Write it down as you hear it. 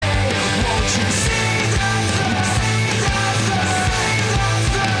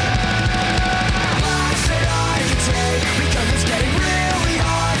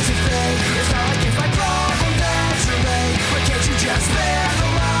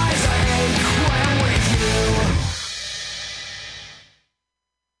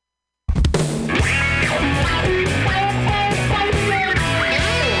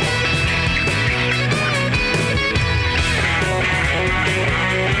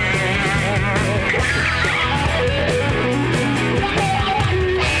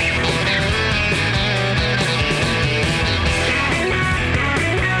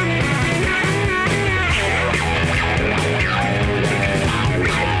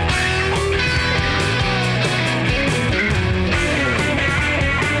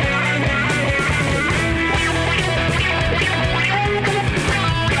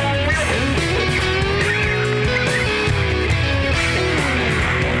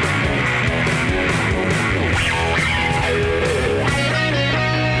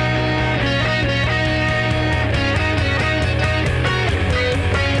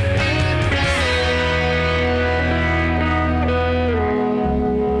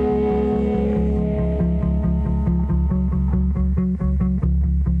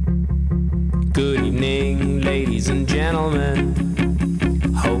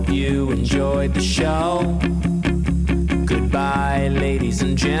enjoyed the show. Goodbye, ladies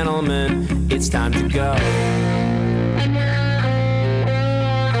and gentlemen, it's time to go.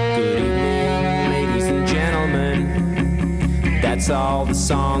 Good evening, ladies and gentlemen, that's all the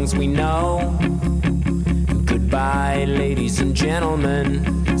songs we know. Goodbye, ladies and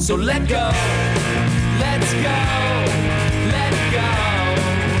gentlemen, so let go, let's go, let go,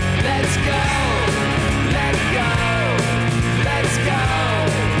 let's go, let go, let's go,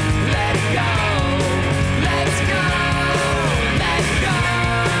 let go, let's go, let go,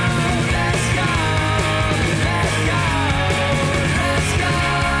 let's go, let go, let's go, let's go,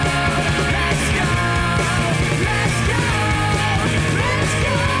 let's go, let's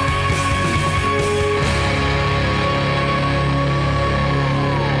go.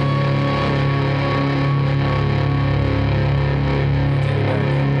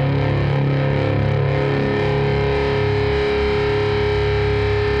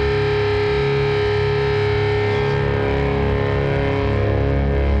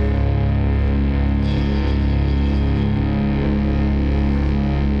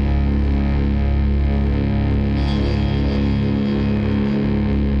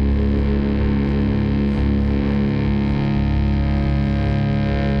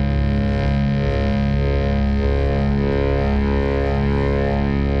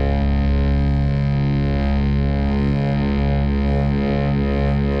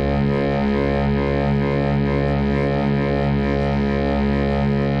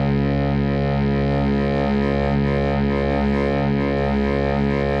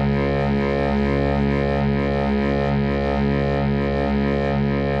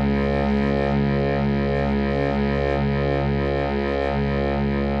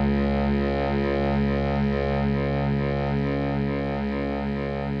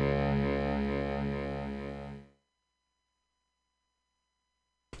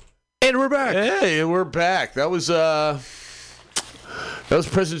 And we're back. Hey, and we're back. That was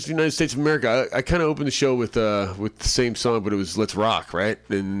President of the United States of America. I kind of opened the show with the same song, but it was Let's Rock, right?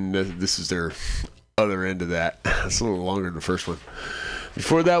 And this is their other end of that. It's a little longer than the first one.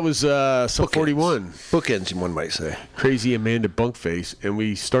 Before that was Sum 41. Bookends, one might say. Crazy Amanda Bunkface. And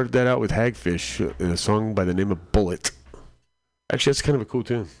we started that out with Hagfish in a song by the name of Bullet. Actually, that's kind of a cool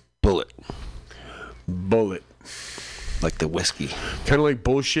tune. Bullet. Like the whiskey. Kind of like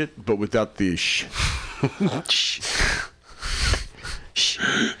bullshit, but without the sh.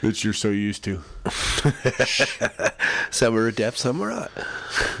 That you're so used to. Some are adept, some are not.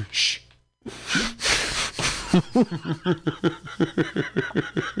 Shh.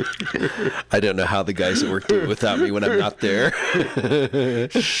 I don't know how the guys that work do it without me when I'm not there.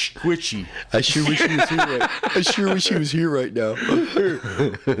 Squitchy. I sure wish he was here right. I sure wish he was here right now.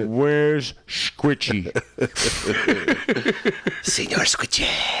 Where's Squitchy? Senor Squitchy.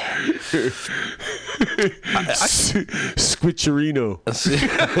 Squitcherino.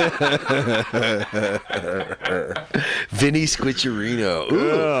 Vinny Squitcherino.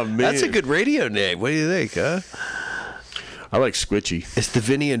 Ooh, oh, man. That's a good radio name. What do you think, huh? I like Squitchy. It's the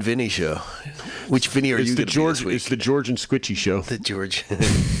Vinny and Vinny show. Which Vinny are you going to be this week? It's the George and Squitchy show. The George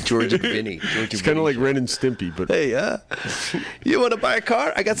and Vinny. It's kind of like Ren and Stimpy, but hey, you want to buy a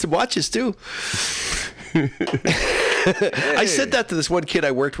car? I got some watches too. I said that to this one kid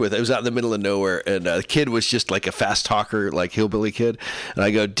I worked with. I was out in the middle of nowhere, and the kid was just like a fast talker, like hillbilly kid. And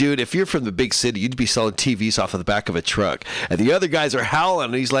I go, dude, if you're from the big city, you'd be selling TVs off of the back of a truck. And the other guys are howling,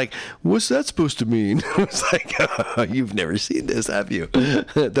 and he's like, what's that supposed to mean? I was like, oh, you've never seen this, have you?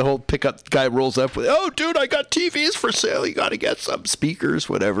 The whole pickup guy rolls up with, oh, dude, I got TVs for sale. You got to get some speakers,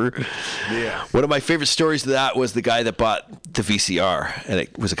 whatever. Yeah. One of my favorite stories of that was the guy that bought the VCR, and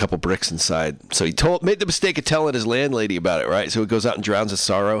it was a couple bricks inside. So he made the mistake of telling his landlady about it, right? So he goes out and drowns his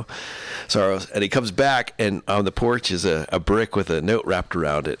sorrows, and he comes back, and on the porch is a brick with a note wrapped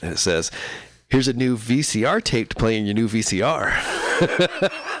around it, and it says, here's a new VCR tape to play in your new VCR.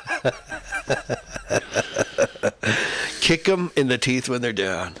 Kick them in the teeth when they're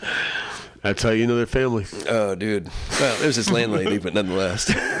down. That's how you know they're family. Oh, dude. Well, it was his landlady, but nonetheless.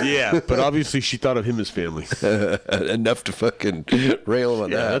 Yeah, but obviously she thought of him as family. Enough to fucking rail him on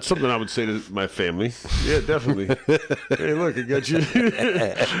that. That's something I would say to my family. Yeah, definitely. Hey, look, I got you.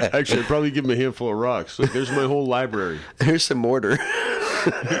 Actually, I'd probably give him a handful of rocks. Look, there's my whole library. Here's some mortar.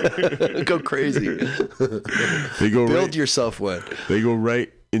 Go crazy. Build yourself one. They go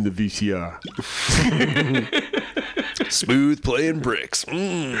right in the VCR. Smooth playing bricks.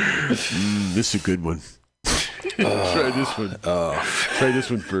 This is a good one. Try this one. Try this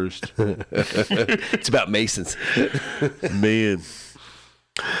one first. It's about Masons. Man.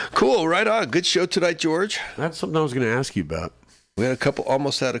 Cool. Right on. Good show tonight, George. That's something I was going to ask you about. We had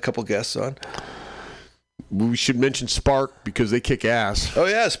almost had a couple guests on. We should mention Spark because they kick ass. Oh,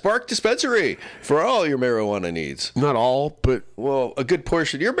 yeah, Spark Dispensary for all your marijuana needs. Not all, but... Well, a good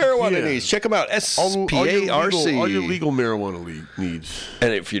portion of your marijuana needs. Check them out, SPARC. All your legal marijuana needs.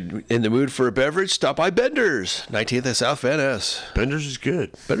 And if you're in the mood for a beverage, stop by Bender's, 19th and South Van Ness. Bender's is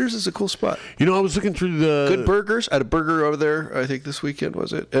good. Bender's is a cool spot. You know, I was looking through the... Good burgers. I had a burger over there, I think, this weekend,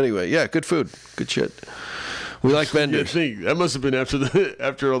 was it? Anyway, yeah, good food. Good shit. We like Bender's. That must have been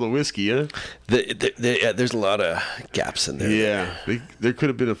after all the whiskey, huh? There's a lot of gaps in there. Yeah. There could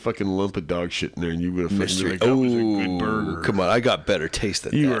have been a fucking lump of dog shit in there, and you would have fucking like, that was a good burger. Come on, I got better taste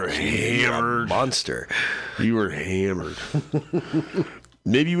than that. You were hammered. Monster. You were hammered.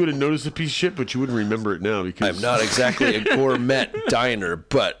 Maybe you would have noticed a piece of shit, but you wouldn't remember it now because... I'm not exactly a gourmet diner,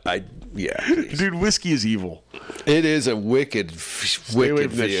 but Dude, whiskey is evil. It is a wicked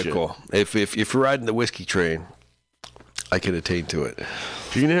vehicle. If you're riding the whiskey train, I can attain to it.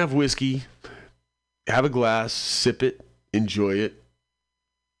 If you're going to have whiskey, have a glass, sip it, enjoy it.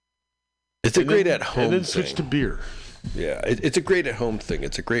 It's a great at-home thing. And then switch to beer. Yeah, it's a great at-home thing.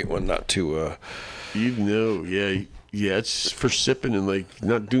 It's a great one not to... Yeah, it's for sipping and like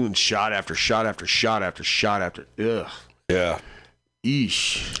not doing shot after shot after shot after shot after... Ugh. Yeah.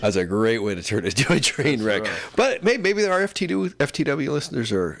 Eesh. That's a great way to turn it into a train wreck. Right. But maybe our FTW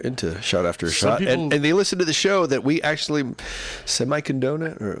listeners are into shot after shot. And they listen to the show that we actually semi-condone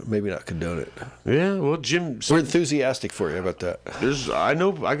it, or maybe not condone it. Yeah, well, Jim... We're enthusiastic for you about that.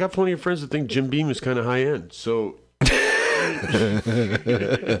 I got plenty of friends that think Jim Beam is kind of high-end, so...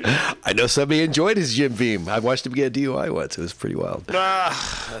 I know somebody enjoyed his Jim Beam. I watched him get a DUI once. It was pretty wild.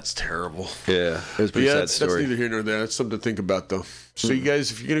 That's terrible. Yeah, it was a pretty sad story. That's neither here nor there. That's something to think about, though. So you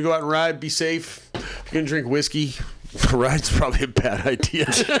guys, if you're going to go out and ride, be safe. If you're going to drink whiskey, a ride's probably a bad idea.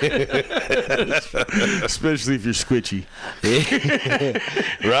 Especially if you're squitchy.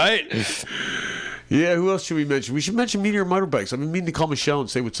 Right? Yeah, who else should we mention? We should mention Meteor Motorbikes. I've been meaning to call Michelle and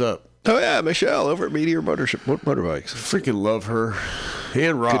say what's up. Oh, yeah, Michelle over at Meteor Motorbikes. Freaking love her.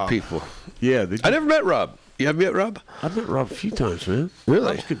 And Rob. Good people. Yeah. I never met Rob. You have met Rob? I've met Rob a few times, man. Really?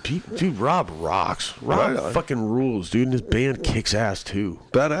 Rob's good people. Dude, Rob rocks. Rob fucking rules, dude. And his band kicks ass, too.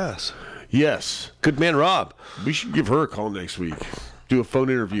 Badass. Yes. Good man, Rob. We should give her a call next week. Do a phone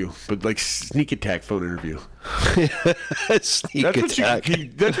interview, but like sneak attack phone interview. Sneak attack.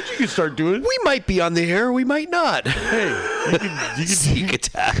 That's what you can start doing. We might be on the air. We might not. Hey, you can sneak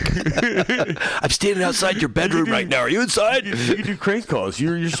attack. I'm standing outside your bedroom right now. Are you inside? You can do crank calls.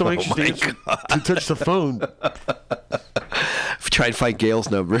 You're so anxious to touch the phone. Try and find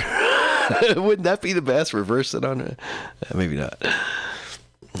Gail's number. Wouldn't that be the best? Reverse it on it? Maybe not.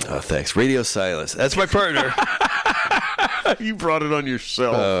 Oh, thanks. Radio silence. That's my partner. You brought it on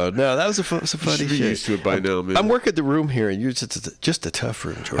yourself. Oh, no, that was a funny shit. You should be used to it by now, man. I'm working the room here, and you're just a tough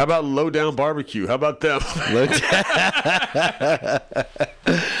room, George. How about Low Down Barbecue? How about them?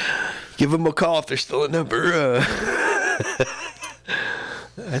 Give them a call if they're still a number.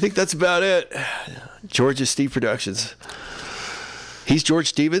 I think that's about it. George's Steve Productions. He's George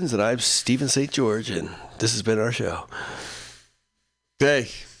Stevens, and I'm Stephen St. George, and this has been our show. Hey,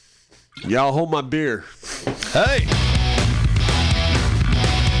 y'all hold my beer. Hey.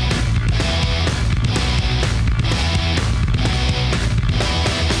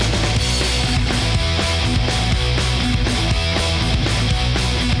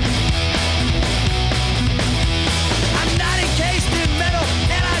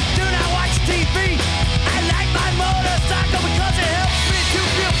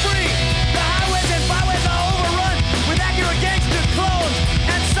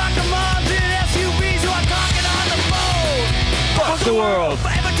 the world.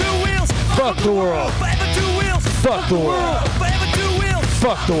 Fuck the world. Fuck the world.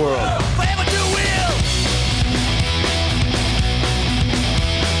 Fuck the world. Fuck the world.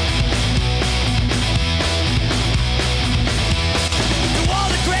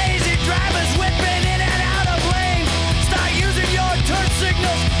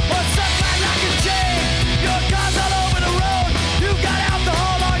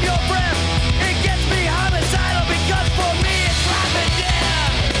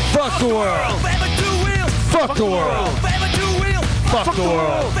 Fuck the world. Fuck the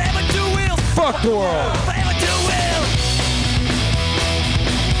world. Fuck the world.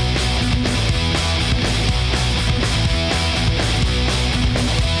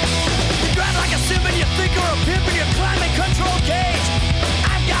 You drive like a sim and you think you're a pimp and you're climbing control cage.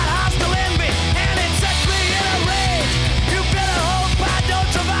 I've got hostile envy and it sets me in a rage. You better hope I don't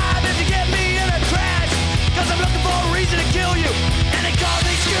survive if you get me in a crash. Cause I'm looking for a reason to kill you and they call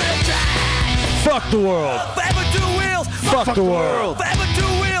me scooter trash. Fuck the world. Forever two wheels. Fuck Fuck the world. Forever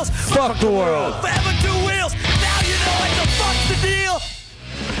two wheels. Fuck the world. Forever two wheels. Now you know it's a fuck the deal.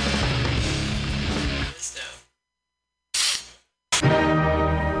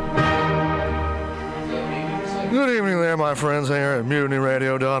 Good evening there, my friends here at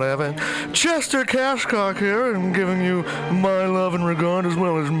MutinyRadio.fm. Chester Cashcock here, and giving you my love and regard as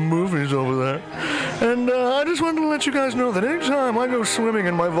well as movies over there. And I just wanted to let you guys know that anytime I go swimming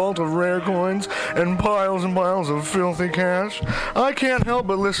in my vault of rare coins and piles of filthy cash, I can't help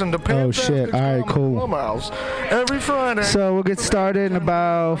but listen to Oh shit! All right, cool. Clubhouse every Friday. So we'll get started in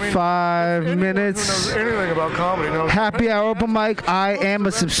about 5 minutes. Who knows anything about comedy knows. Happy hour open mic. I am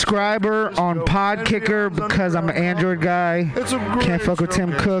a subscriber on Podkicker because I'm an Android guy. It's a great Can't fuck with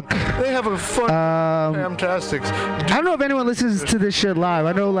Tim Cook. They have a fun, fantastic. I don't know if anyone listens to this shit live.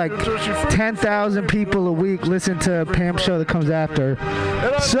 I know like 10,000 people a week listen to Pam's show that comes after.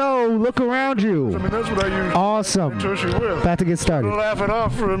 So look around you. I mean, that's what I use. Awesome. About to get started. Laugh it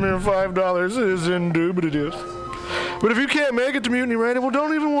off for a mere $5 is indubitative. But if you can't make it to Mutiny Radio, well,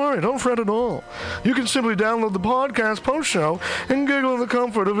 don't even worry. Don't fret at all. You can simply download the podcast post-show and giggle in the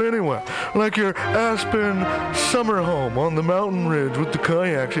comfort of anywhere, like your Aspen summer home on the mountain ridge with the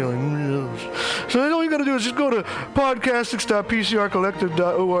kayak feeling. So all you got to do is just go to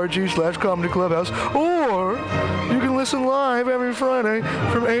podcastics.pcrcollective.org/comedy clubhouse, or you can listen live every Friday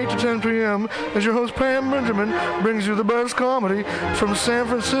from 8 to 10 p.m. as your host Pam Benjamin brings you the best comedy from San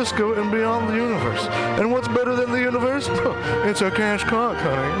Francisco and beyond the universe. And what's better than the universe? It's a cash cock,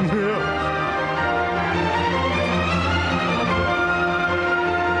 honey. Yeah.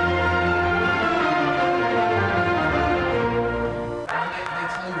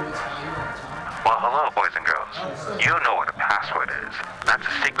 Well, hello, boys and girls. You know what a password is. That's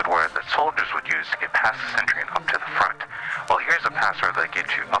a secret word that soldiers would use to get past the sentry and up to the front. Well, here's a password that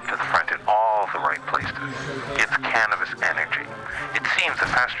gets you up to the front in all the right places. It's cannabis energy. It seems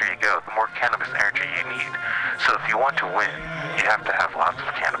the faster you go, the more cannabis energy you need. So if you want to win, you have to have lots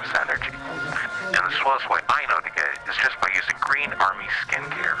of cannabis energy. And the slowest way I know to get it is just by using Green Army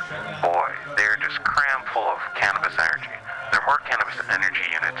Skincare. Boy, they're just crammed full of cannabis energy. There are more cannabis energy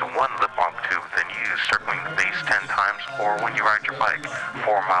units in one lip balm tube than you use circling the base 10 times or when you ride your bike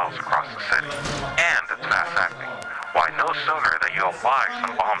 4 miles across the city. And it's fast acting. Why, no sooner that you apply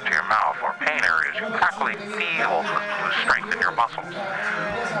some balm to your mouth or pain areas, you practically feel the strength in your muscles.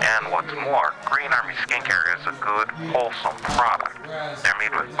 And what's more, Green Army Skincare is a good, wholesome product. They're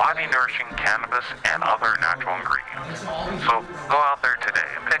made with body-nourishing cannabis and other natural ingredients. So go out there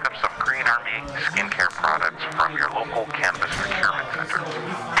today and pick up some Green Army Skincare products from your local cannabis procurement center.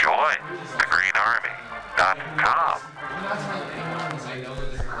 Join thegreenarmy.com.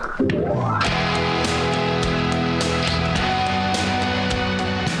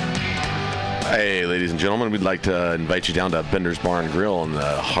 Hey, ladies and gentlemen, we'd like to invite you down to Bender's Bar and Grill in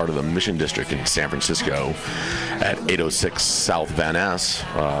the heart of the Mission District in San Francisco at 806 South Van Ness.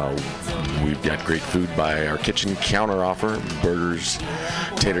 We've got great food by our kitchen counter offer: burgers,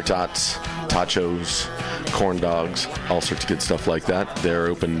 tater tots, tachos, corn dogs, all sorts of good stuff like that. They're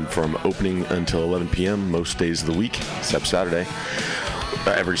open from opening until 11 p.m. most days of the week, except Saturday.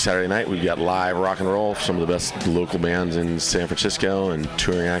 Every Saturday night, we've got live rock and roll, some of the best local bands in San Francisco and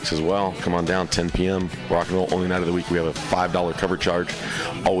touring acts as well. Come on down, 10 p.m. Rock and roll, only night of the week. We have a $5 cover charge,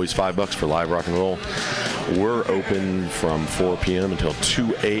 always $5 for live rock and roll. We're open from 4 p.m. until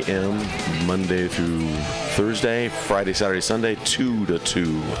 2 a.m. Monday through Thursday, Friday, Saturday, Sunday, 2 to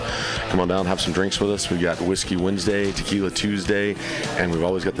 2. Come on down, have some drinks with us. We've got Whiskey Wednesday, Tequila Tuesday, and we've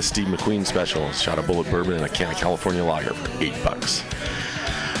always got the Steve McQueen special. Shot of Bullet Bourbon and a can of California Lager for $8.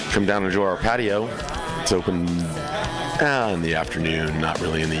 Come down and enjoy our patio. It's open in the afternoon, not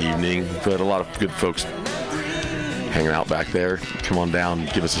really in the evening, but a lot of good folks hanging out back there. Come on down,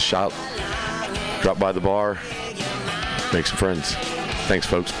 give us a shout. Drop by the bar, make some friends. Thanks,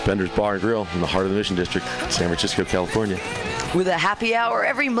 folks. Bender's Bar and Grill in the heart of the Mission District, San Francisco, California. With a happy hour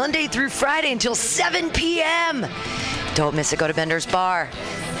every Monday through Friday until 7 p.m. Don't miss it. Go to Bender's Bar.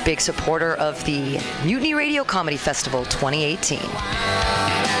 Big supporter of the Mutiny Radio Comedy Festival 2018.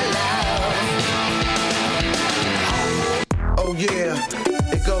 Oh yeah,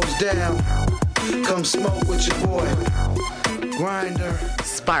 it goes down. Come smoke with your boy. grinder.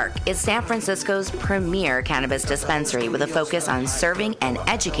 Spark is San Francisco's premier cannabis dispensary with a focus on serving and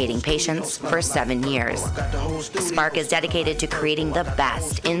educating patients for 7 years. Spark is dedicated to creating the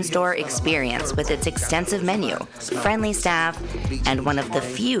best in-store experience with its extensive menu, friendly staff, and one of the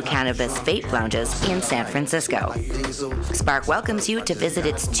few cannabis vape lounges in San Francisco. Spark welcomes you to visit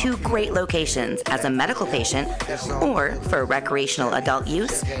its 2 great locations as a medical patient or for recreational adult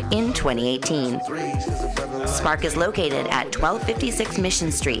use in 2018. Spark is located at 1256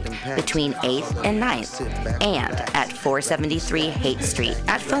 Mission Street between 8th and 9th and at 473 Haight Street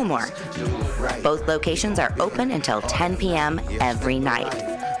at Fillmore. Both locations are open until 10 p.m. every night.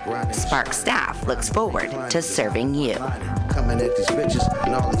 Spark staff looks forward to serving you.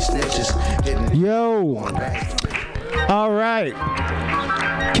 Yo. All right.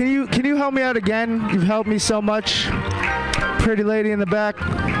 Can you help me out again? You've helped me so much. Pretty lady in the back.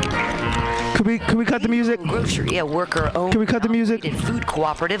 Can we cut the music? Grocery, a worker-owned. Can we cut the music? Food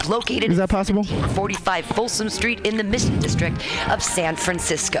cooperative located. Is that possible? 45 Folsom Street in the Mission District of San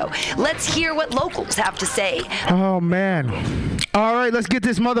Francisco. Let's hear what locals have to say. Oh man! All right, let's get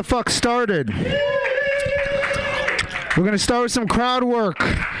this motherfucker started. We're gonna start with some crowd work.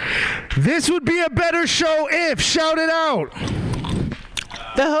 This would be a better show if. Shout it out.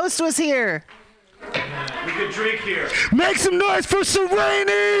 The host was here. We could drink here. Make some noise for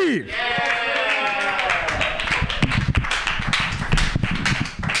Sereni!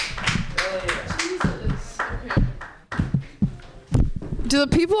 Do the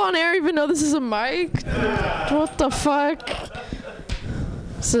people on air even know this is a mic? What the fuck?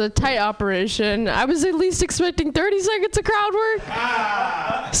 This is a tight operation. I was at least expecting 30 seconds of crowd work.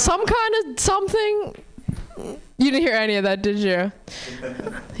 Some kind of something. You didn't hear any of that, did you?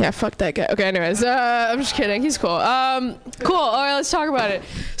 Yeah, fuck that guy. Okay, anyways, I'm just kidding. He's cool. Cool. All right, let's talk about it.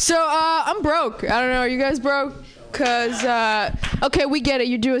 So, I'm broke. I don't know. Are you guys broke? Because, okay, we get it.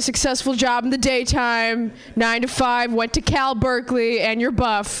 You do a successful job in the daytime, 9 to 5, went to Cal Berkeley, and you're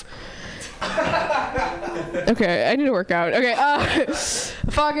buff. Okay, I need to work out. Okay,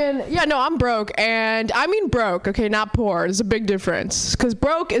 yeah, no, I'm broke, and I mean broke, okay, not poor. There's a big difference, because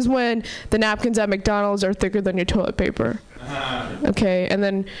broke is when the napkins at McDonald's are thicker than your toilet paper, okay,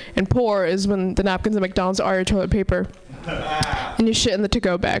 and poor is when the napkins at McDonald's are your toilet paper, and you shit in the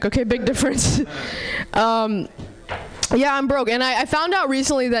to-go bag, okay, big difference. Yeah, I'm broke, and I found out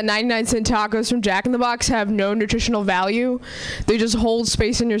recently that 99-cent tacos from Jack in the Box have no nutritional value. They just hold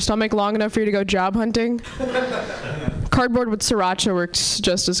space in your stomach long enough for you to go job hunting. Cardboard with sriracha works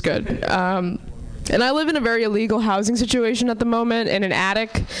just as good. And I live in a very illegal housing situation at the moment in an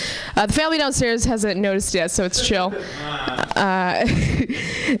attic. The family downstairs hasn't noticed yet, so it's chill. And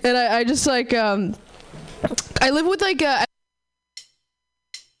I just like, I live with like a...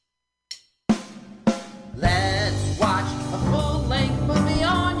 Let's watch a full-length movie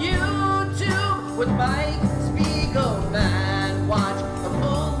on YouTube with Mike Spiegelman. Watch a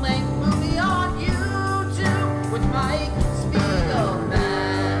full-length movie on YouTube with Mike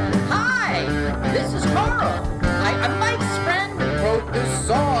Spiegelman. Hi, this is Carl. I'm Mike's friend who wrote this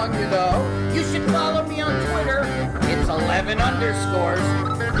song, you know. You should follow me on Twitter. It's 11 underscores.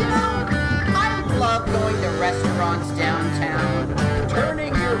 You know, I love going to restaurants downtown,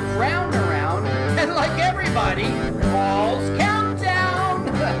 turning your frown around, and like everybody, Paul's Countdown.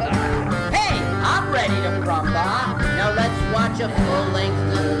 Hey, I'm ready to rumba. Now let's watch a full-length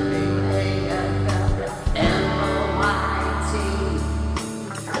movie. M-O-I-T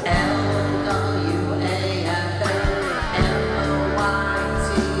L-W-A-F-L M-O-I-T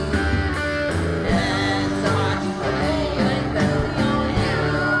Let's watch a full-length movie on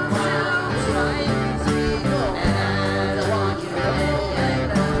YouTube. Right, Spiegel.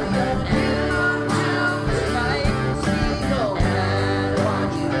 And watch a full-length movie on YouTube. Right, Spiegel. And watch a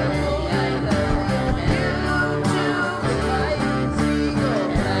full-length movie on YouTube. Right, Spiegel.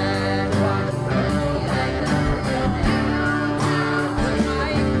 And watch a full-length movie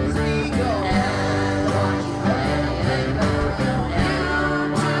on YouTube.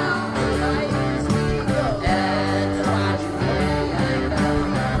 Right, Spiegel. And watch a full-length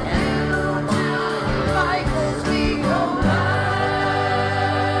movie on YouTube. Right, Spiegel. And watch a full-length movie on YouTube.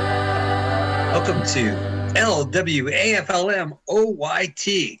 Welcome to LWAFLM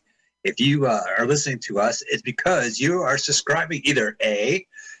OYT. If you are listening to us, it's because you are subscribing. Either A,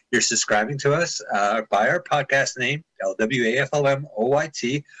 you're subscribing to us by our podcast name, LWAFLM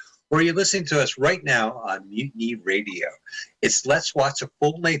OYT, or you're listening to us right now on Mutiny Radio. It's Let's Watch a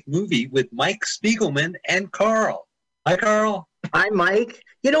Full-Length Movie with Mike Spiegelman and Carl. Hi, Carl. Hi, Mike.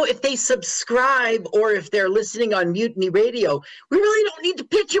 You know, if they subscribe or if they're listening on Mutiny Radio, we really don't need to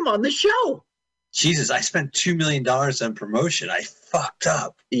pitch them on the show. Jesus, I spent $2 million on promotion. I fucked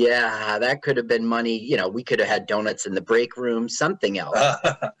up. Yeah, that could have been money. You know, we could have had donuts in the break room, something else.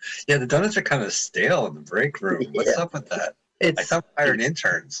 Yeah, the donuts are kind of stale in the break room. What's up with that? I thought we hired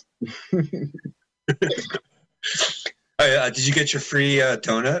interns. Did you get your free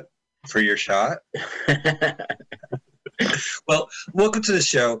donut for your shot? Well, welcome to the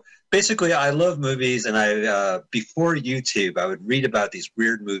show. Basically, I love movies, and I before YouTube, I would read about these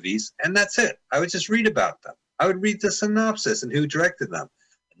weird movies, and that's it. I would just read about them. I would read the synopsis and who directed them.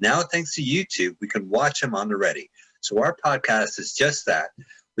 Now, thanks to YouTube, we can watch them on the ready. So our podcast is just that.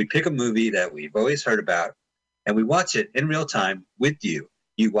 We pick a movie that we've always heard about, and we watch it in real time with you.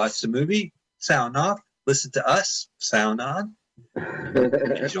 You watch the movie, sound off, listen to us, sound on,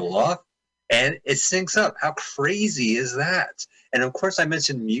 digital off, and it syncs up. How crazy is that? And of course, I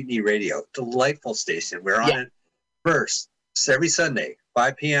mentioned Mutiny Radio, delightful station. We're on it first every Sunday,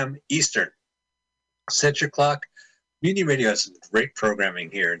 5 p.m. Eastern. Set your clock. Mutiny Radio has some great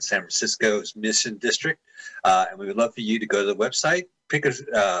programming here in San Francisco's Mission District, and we would love for you to go to the website,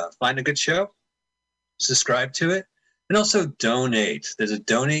 find a good show, subscribe to it, and also donate. There's a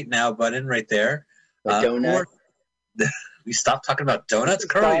donate now button right there. Donut. We stopped talking about donuts,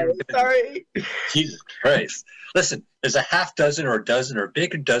 Carl. Sorry. Jesus Christ. Listen, there's a half dozen or a dozen or a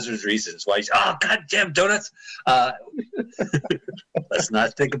bigger dozen reasons why goddamn donuts. Let's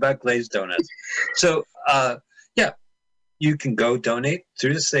not think about glazed donuts. So, you can go donate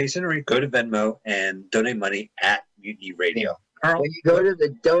through the station, or you go to Venmo and donate money at Mutiny Radio. Carl? When you go to the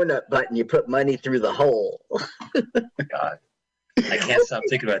donut button, you put money through the hole. God. I can't stop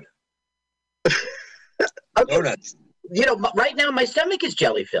thinking about donuts. You know, right now my stomach is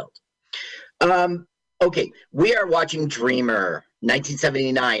jelly filled. Okay, we are watching Dreamer,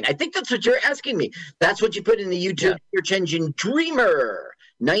 1979. I think that's what you're asking me. That's what you put in the YouTube search engine, Dreamer,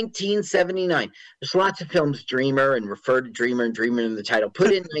 1979. There's lots of films, Dreamer, and refer to Dreamer and Dreamer in the title. Put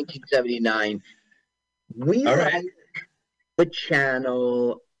in 1979. We like the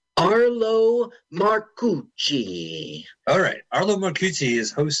channel Arlo Marcucci. All right. Arlo Marcucci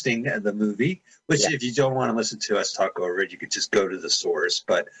is hosting the movie, which if you don't want to listen to us talk over it, you could just go to the source.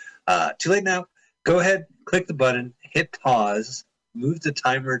 But too late now. Go ahead, click the button, hit pause, move the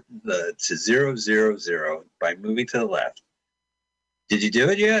timer to 000 by moving to the left. Did you do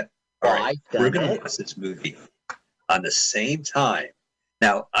it yet? All right. We're going to watch this movie on the same time.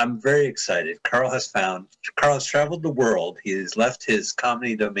 Now, I'm very excited. Carl has traveled the world. He has left his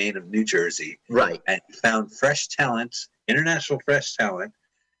comedy domain of New Jersey. Right. And he found fresh talent, international fresh talent.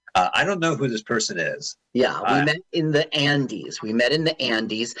 I don't know who this person is. Yeah, we met in the Andes.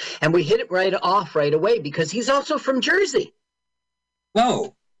 And we hit it right away because he's also from Jersey.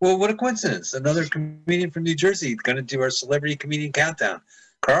 Oh, well, what a coincidence. Another comedian from New Jersey going to do our Celebrity Comedian Countdown.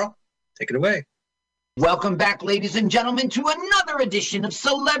 Carl, take it away. Welcome back, ladies and gentlemen, to another edition of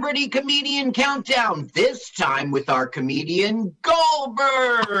Celebrity Comedian Countdown, this time with our comedian,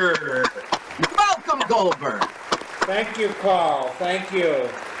 Goldberg. Welcome, Goldberg. Thank you, Carl. Thank you.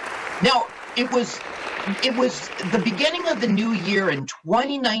 Now, it was the beginning of the new year in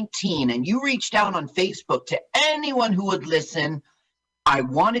 2019, and you reached out on Facebook to anyone who would listen. I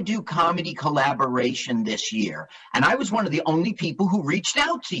want to do comedy collaboration this year. And I was one of the only people who reached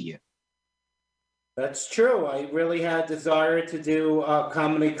out to you. That's true. I really had desire to do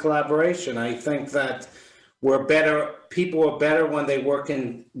comedy collaboration. I think that people are better when they work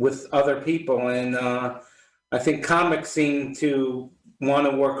with other people. And I think comics seem to want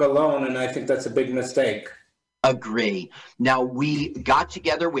to work alone, and I think that's a big mistake. Agree. Now, we got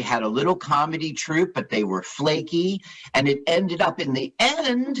together, we had a little comedy troupe, but they were flaky, and it ended up in the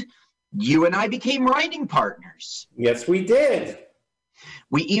end, you and I became writing partners. Yes, we did.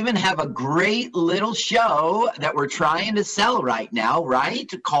 We even have a great little show that we're trying to sell right now, right?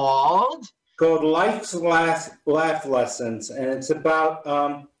 Called Life's Laugh Lessons, and it's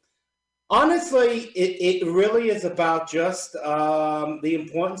about... honestly, it really is about just the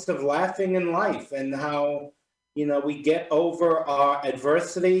importance of laughing in life and how, we get over our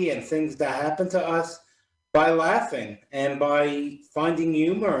adversity and things that happen to us by laughing and by finding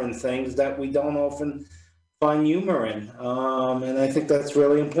humor in things that we don't often find humor in. And I think that's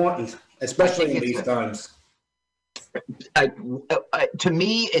really important, especially in these times. To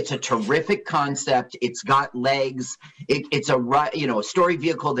me, it's a terrific concept. It's got legs. It's a story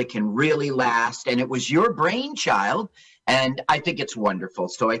vehicle that can really last. And it was your brainchild, and I think it's wonderful.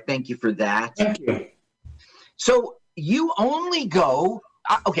 So I thank you for that. Thank you. So you only go.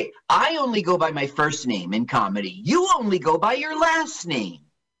 I only go by my first name in comedy. You only go by your last name.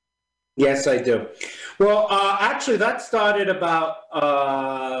 Yes, I do. Well, actually, that started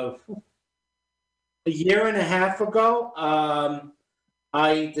about a year and a half ago,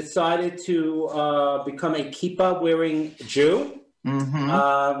 I decided to become a kippah-wearing Jew.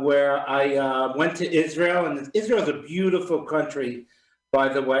 Where I went to Israel, and Israel is a beautiful country, by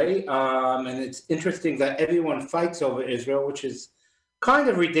the way, and it's interesting that everyone fights over Israel, which is kind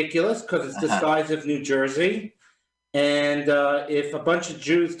of ridiculous because it's the size of New Jersey, and if a bunch of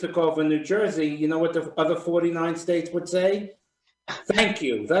Jews took over New Jersey, you know what the other 49 states would say? Thank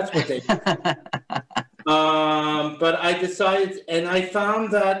you. That's what they would. But I decided, and I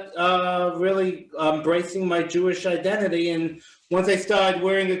found that really embracing my Jewish identity, and once I started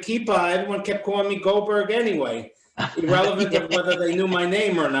wearing a kippah, everyone kept calling me Goldberg anyway, irrelevant of whether they knew my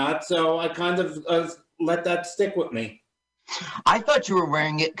name or not. So I kind of let that stick with me. I thought you were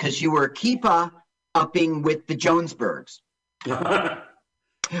wearing it because you were kippah upping with the Jonesbergs.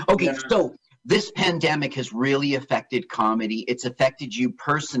 Okay, so this pandemic has really affected comedy. It's affected you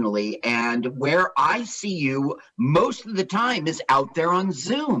personally, and where I see you most of the time is out there on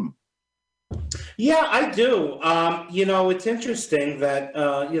Zoom. Yeah, I do. You know, it's interesting that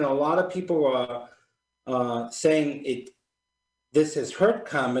you know, a lot of people are saying this has hurt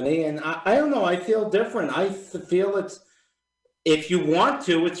comedy, and I don't know. I feel different. I feel it's, if you want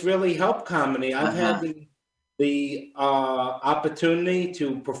to, it's really helped comedy. I've had the opportunity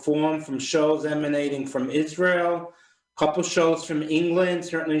to perform from shows emanating from Israel, a couple shows from England,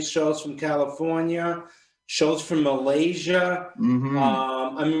 certainly shows from California, shows from Malaysia.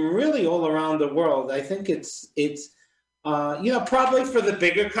 I mean, really all around the world. I think it's you know, probably for the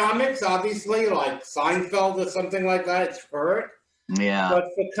bigger comics, obviously, like Seinfeld or something like that, it's hurt. Yeah.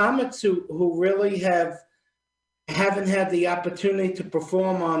 But for comics who really haven't had the opportunity to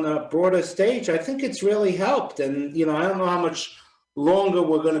perform on a broader stage, I think it's really helped. And, you know, I don't know how much longer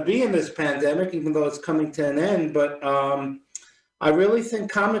we're going to be in this pandemic, even though it's coming to an end. But I really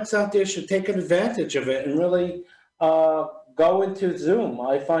think comics out there should take advantage of it and really go into Zoom.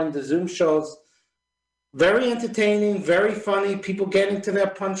 I find the Zoom shows very entertaining, very funny. People getting to their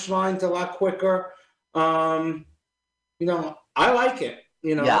punchlines a lot quicker. You know, I like it.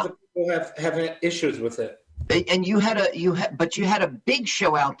 You know, other people have issues with it. And you had a big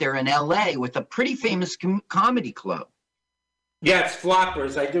show out there in LA with a pretty famous comedy club. Yeah, it's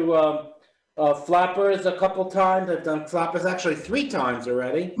Flappers. I do Flappers a couple times. I've done Flappers actually 3 times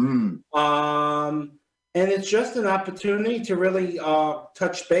already. And it's just an opportunity to really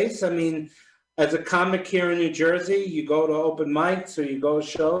touch base. I mean, as a comic here in New Jersey, you go to open mics or you go to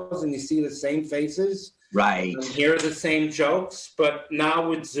shows and you see the same faces. Right. And hear the same jokes. But now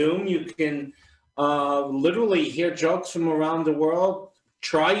with Zoom, you can literally hear jokes from around the world,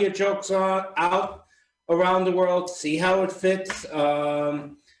 try your jokes out around the world, see how it fits.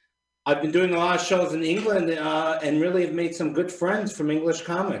 I've been doing a lot of shows in England and really have made some good friends from English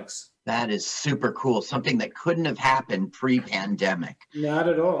comics. That is super cool. Something that couldn't have happened pre-pandemic. Not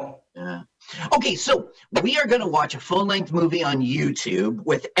at all. Yeah. Okay, so we are going to watch a full-length movie on YouTube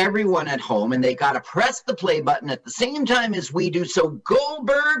with everyone at home, and they got to press the play button at the same time as we do. So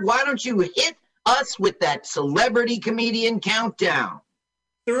Goldberg, why don't you hit us with that celebrity comedian countdown?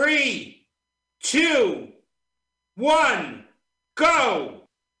 3, 2, 1, go!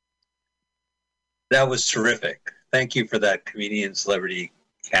 That was terrific. Thank you for that comedian celebrity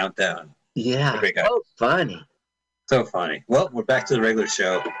countdown. Yeah, so funny. So funny. Well, we're back to the regular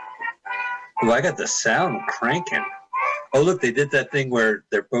show. Oh, I got the sound cranking. Oh, look, they did that thing where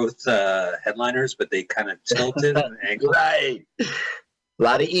they're both headliners, but they kind of tilted and angled. Right. A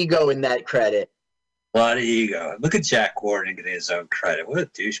lot of ego in that credit. A lot of ego. Look at Jack Gordon getting his own credit. What a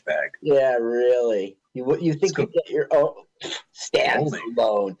douchebag. Yeah, really. You think you get your own stands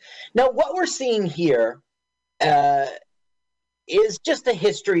alone. Now, what we're seeing here is just a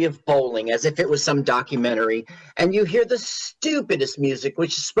history of bowling, as if it was some documentary. And you hear the stupidest music,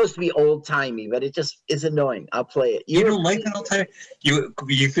 which is supposed to be old-timey, but it just is annoying. I'll play it. You don't like that old-timey?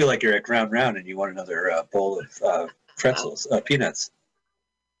 You feel like you're at Round Round and you want another bowl of pretzels, peanuts.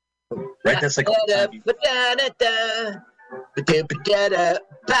 Right? That's like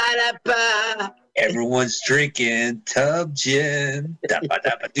everyone's drinking tub gin.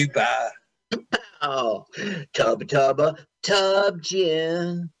 Oh, tub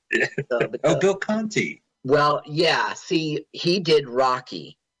gin. Oh, Bill Conti. Well, yeah. See, he did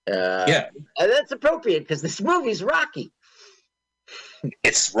Rocky. Yeah, and that's appropriate because this movie's Rocky.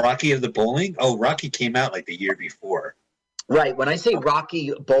 It's Rocky of the Bowling. Oh, Rocky came out like the year before. Right. When I say Rocky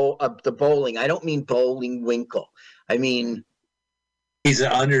the bowling, I don't mean Bowling Winkle. I mean he's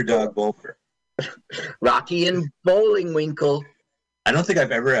an underdog bowler. Rocky and Bowling Winkle. I don't think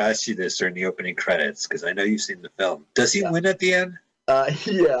I've ever asked you this during the opening credits because I know you've seen the film. Does he win at the end?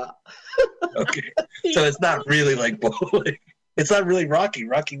 Yeah. Okay. So it's not really like bowling. It's not really Rocky.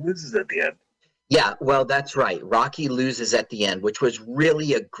 Rocky loses at the end. Yeah, well, that's right. Rocky loses at the end, which was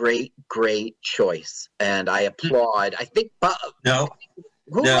really a great, great choice. And I applaud. I think No.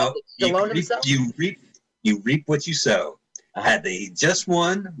 who wrote it? Stallone himself? You reap what you sow. Had they just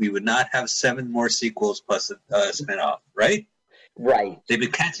won, we would not have 7 more sequels plus a spinoff, right? Right. They've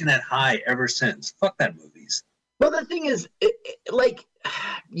been catching that high ever since. Fuck that movies. Well, the thing is, like,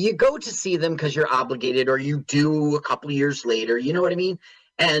 you go to see them because you're obligated, or you do a couple of years later. You know what I mean?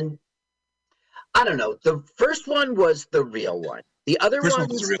 And I don't know. The first one was the real one. The other First ones,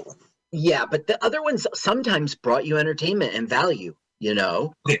 one was the real one. Yeah, but the other ones sometimes brought you entertainment and value. You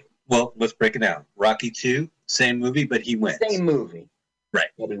know? Okay, well, let's break it down. Rocky 2, same movie, but he wins. Same movie. Right.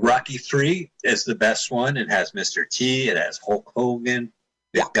 Rocky 3 is the best one. It has Mr. T. It has Hulk Hogan.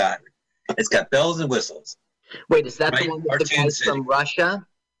 It's got bells and whistles. Wait, is that the one with the guys from Russia?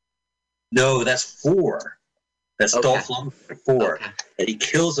 No, that's 4. That's Dolph Lundgren 4. And he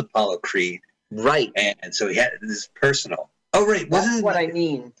kills Apollo Creed. Right. And so he had this personal. Oh, right. That's what I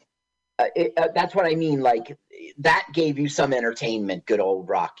mean. That's what I mean. Like, that gave you some entertainment, good old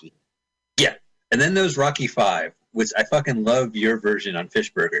Rocky. Yeah. And then there's Rocky 5, which I fucking love your version on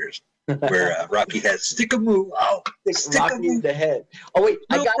Fish Burgers, where Rocky has stick a move. Oh, stick Rocky in the head. Oh, wait.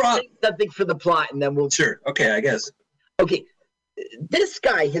 I got to say something for the plot, and then we'll... Sure. Okay, I guess. Okay. This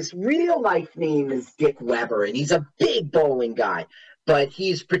guy, his real life name is Dick Weber, and he's a big bowling guy, but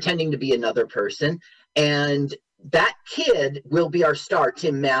he's pretending to be another person. And that kid will be our star,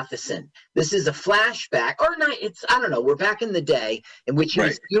 Tim Matheson. This is a flashback, or not, I don't know, we're back in the day in which he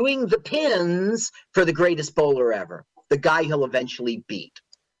was doing the pins for the greatest bowler ever, the guy he'll eventually beat.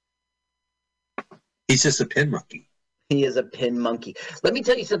 He's just a pin monkey. He is a pin monkey. Let me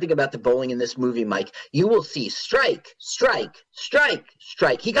tell you something about the bowling in this movie, Mike. You will see strike, strike, strike,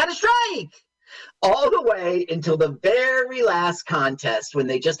 strike. He got a strike! All the way until the very last contest when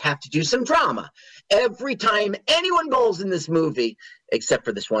they just have to do some drama. Every time anyone bowls in this movie, except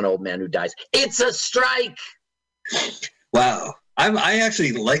for this one old man who dies, it's a strike. Wow. I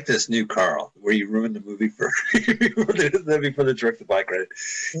actually like this new Carl, where you ruined the movie for before the director by credit.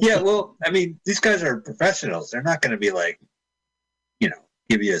 Yeah, well, I mean, these guys are professionals. They're not going to be like,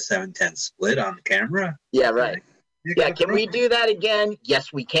 give you a 7-10 split on camera. Yeah, right. Yeah, can we do that again?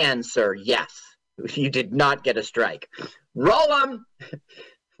 Yes, we can, sir. Yes. You did not get a strike. Roll them.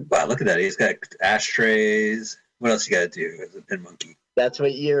 Wow, look at that. He's got ashtrays. What else you got to do as a pin monkey? That's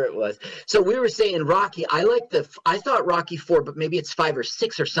what year it was. So we were saying Rocky. I thought Rocky 4, but maybe it's 5 or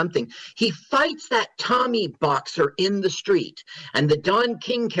 6 or something. He fights that Tommy boxer in the street, and the Don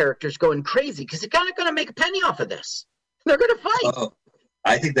King character's going crazy because they're not going to make a penny off of this. They're going to fight. Oh,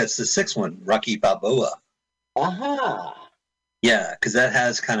 I think that's the 6th one, Rocky Balboa. Yeah, because that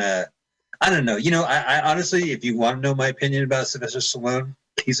has kind of, I don't know. I honestly, if you want to know my opinion about Sylvester Stallone,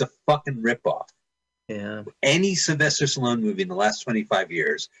 he's a fucking ripoff. Yeah. Any Sylvester Stallone movie in the last 25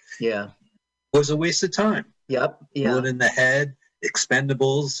 years was a waste of time. Yep. Yeah. Bullet in the Head,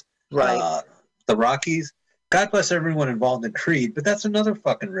 Expendables, right. The Rockies. God bless everyone involved in Creed, but that's another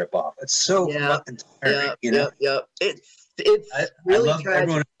fucking ripoff. It's so fucking tiring, Yeah. It's really I love tragic.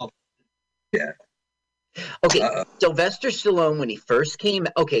 everyone else. Yeah. Okay, Sylvester Stallone, when he first came,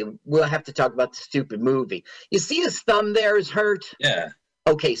 okay, we'll have to talk about the stupid movie. You see his thumb there is hurt? Yeah.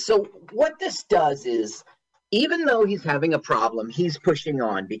 Okay, so what this does is, even though he's having a problem, he's pushing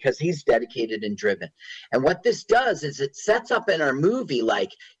on because he's dedicated and driven. And what this does is it sets up in our movie like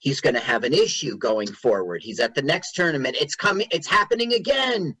he's going to have an issue going forward. He's at the next tournament. It's happening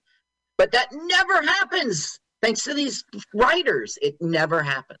again. But that never happens. Thanks to these writers, it never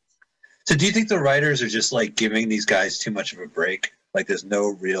happens. So do you think the writers are just like giving these guys too much of a break? Like there's no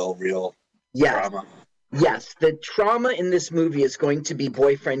real drama? Yes, the trauma in this movie is going to be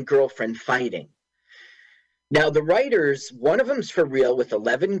boyfriend-girlfriend fighting. Now, the writers, one of them's for real with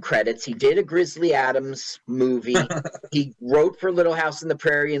 11 credits. He did a Grizzly Adams movie. He wrote for Little House on the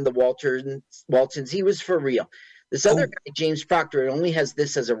Prairie and the Waltons. He was for real. This other guy, James Proctor, only has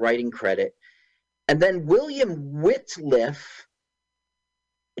this as a writing credit. And then William Whitliff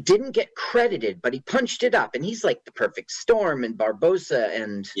didn't get credited, but he punched it up. And he's like The Perfect Storm and Barbossa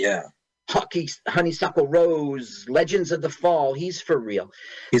and Honeysuckle Rose, Legends of the Fall. He's for real.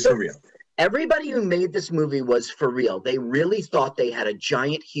 He's for real. Everybody who made this movie was for real. They really thought they had a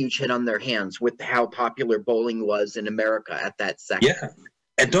giant, huge hit on their hands with how popular bowling was in America at that second. Yeah.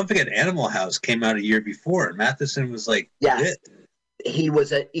 And don't forget, Animal House came out a year before, and Matheson was like, yes. He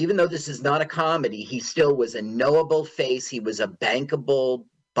was even though this is not a comedy, he still was a knowable face. He was a bankable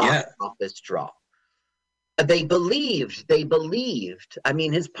box office draw. They believed. I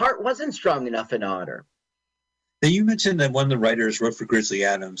mean, his part wasn't strong enough in Otter. Now, you mentioned that one of the writers wrote for Grizzly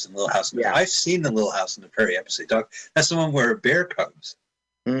Adams and Little House on the Prairie. I've seen the Little House on the Prairie episode. Doc. That's the one where a bear comes.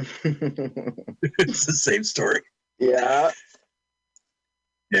 It's the same story. Yeah.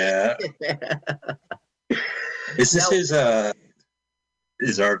 Yeah. Is this his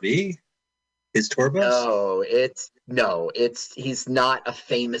RV? His tour bus? No, he's not a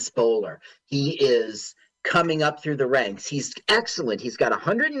famous bowler. He is coming up through the ranks. He's excellent. He's got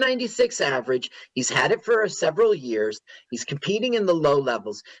 196 average. He's had it for several years. He's competing in the low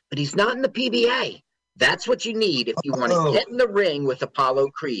levels, but he's not in the PBA. That's what you need if you want to get in the ring with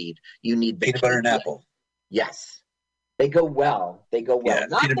Apollo Creed. You need the peanut butter and apple. Yes, they go well. Yeah,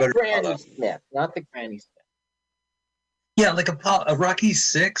 not the Granny Smith. Not the Granny Smith. Yeah, like a Rocky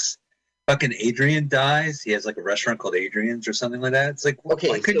 6. Fucking Adrian dies. He has like a restaurant called Adrian's or something like that. It's like, why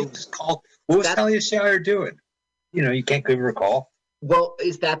couldn't you just call? What was Talia Shire doing? You can't give her a call. Well,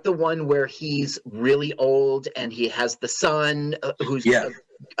 is that the one where he's really old and he has the son who's a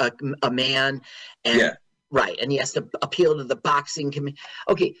man? And, right, and he has to appeal to the boxing committee.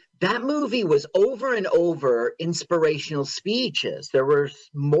 Okay, that movie was over and over inspirational speeches. There were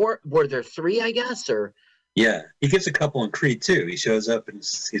more. Were there 3, I guess, or? Yeah, he gives a couple in Creed too. He shows up and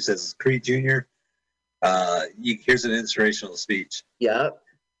he says, "Creed Jr., here's an inspirational speech." Yeah.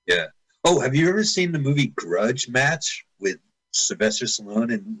 Yeah. Oh, have you ever seen the movie Grudge Match with Sylvester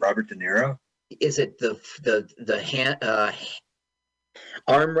Stallone and Robert De Niro? Is it the hand,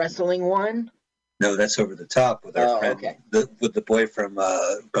 arm wrestling one? No, that's Over the Top with our friend, with the boy from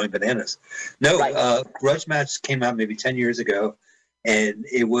Going Bananas. No, Grudge Match came out maybe 10 years ago, and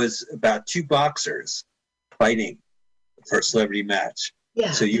it was about 2 boxers fighting for a celebrity match. Yeah.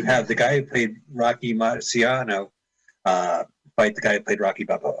 So you have the guy who played Rocky Marciano fight the guy who played Rocky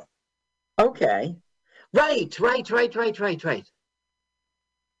Balboa. Okay. Right. I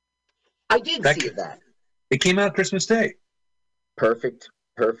did see that. It came out Christmas Day. Perfect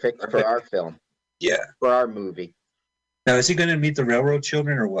for our film. Yeah. For our movie. Now, is he going to meet the railroad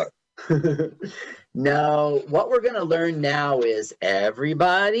children or what? No, what we're going to learn now is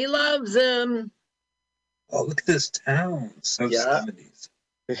everybody loves him. Oh, look at this town. So 70s.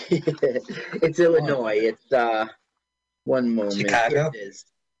 It's Illinois. It's one moment. Chicago?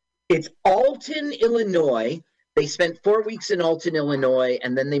 It's Alton, Illinois. They spent 4 weeks in Alton, Illinois,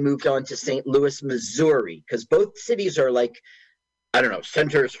 and then they moved on to St. Louis, Missouri, because both cities are like, I don't know,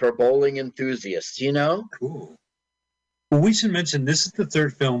 centers for bowling enthusiasts, Cool. Well, we should mention this is the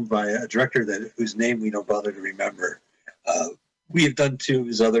 3rd film by a director whose name we don't bother to remember. We have done 2 of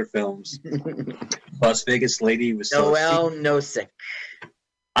his other films. Las Vegas Lady was Noel Nosek.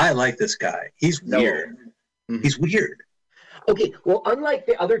 I like this guy. He's weird. He's weird. Okay, well, unlike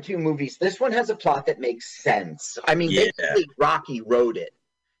the other 2 movies, this one has a plot that makes sense. I mean, basically, Rocky wrote it.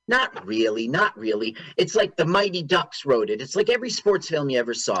 Not really. It's like the Mighty Ducks wrote it. It's like every sports film you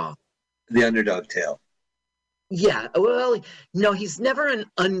ever saw. The underdog tale. Yeah, well, no, he's never an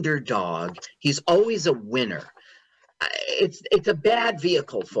underdog. He's always a winner. It's a bad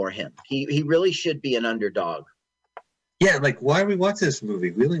vehicle for him. He really should be an underdog. Yeah, like why we watch this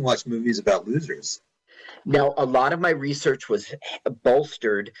movie? We only watch movies about losers. Now, a lot of my research was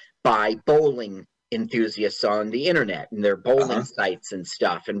bolstered by bowling enthusiasts on the internet and their bowling sites and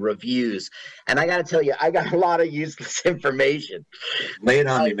stuff and reviews. And I got to tell you, I got a lot of useless information. Lay it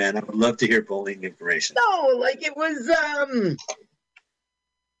on me, man. I would love to hear bowling information. No, like it was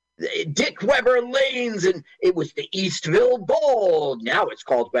Dick Weber Lanes, and it was the Eastville Bowl. Now it's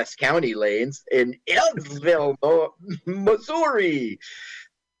called West County Lanes in Elksville, Missouri.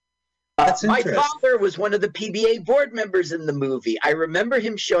 My father was one of the PBA board members in the movie. I remember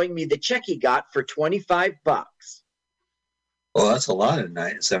him showing me the check he got for $25. Well, that's a lot in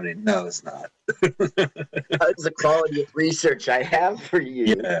 1970. No, it's not. That's the quality of research I have for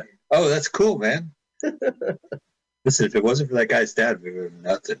you. Yeah. Oh, that's cool, man. Listen, if it wasn't for that guy's dad, we would have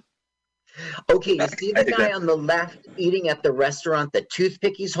nothing. Okay, you see the guy on the left eating at the restaurant, the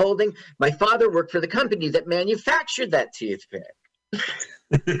toothpick he's holding? My father worked for the company that manufactured that toothpick.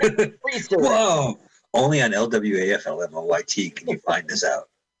 Whoa! Only on LWAFLMOYT can you find this out.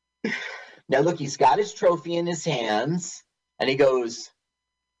 Now look, he's got his trophy in his hands, and he goes,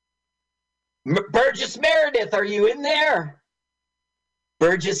 Burgess Meredith, are you in there?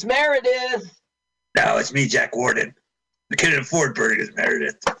 Burgess Meredith. No, it's me, Jack Warden. I can't afford Burgess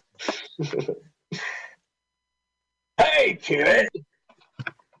Meredith. Hey, kid.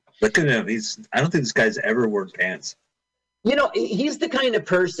 Look at him. I don't think this guy's ever worn pants. You know, he's the kind of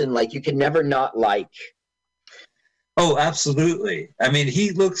person like you can never not like. Oh, absolutely. I mean,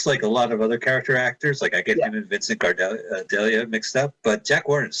 he looks like a lot of other character actors. Like I get him and Vincent Cordelia mixed up, but Jack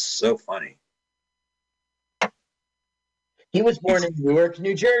Warden's so funny. He was born in Newark,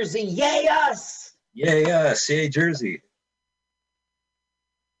 New Jersey. Yay us! Yay Jersey.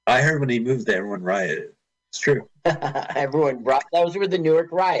 I heard when he moved there, everyone rioted. It's true. Those were the Newark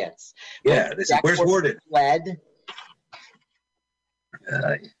riots. Yeah, they said, "Where's Warden?" Fled.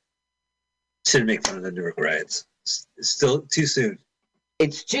 Shouldn't make fun of the Newark riots. It's still too soon.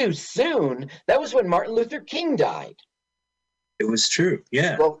 It's too soon. That was when Martin Luther King died. It was true.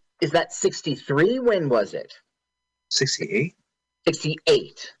 Yeah. Well, is that 63? When was it? 68.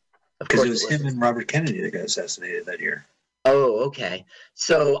 68. Because it was him and Robert Kennedy that got assassinated that year. Oh, okay.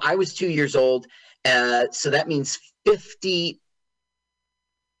 So I was 2 years old. So that means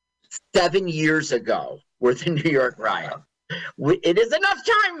 57 years ago were the New York riots. It is enough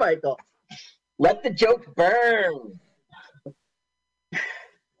time, Michael. Let the joke burn.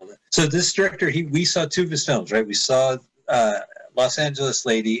 So this director, we saw two of his films, right? We saw Los Angeles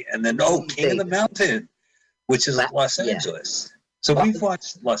Lady, and then King of the Mountain, which is Los Angeles. So we've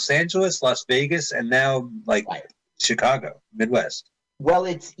watched Los Angeles, Las Vegas, and now Chicago, Midwest. Well,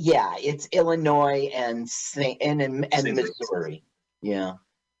 it's Illinois and Missouri. Yeah.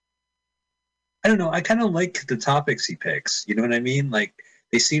 I don't know. I kind of like the topics he picks. You know what I mean? Like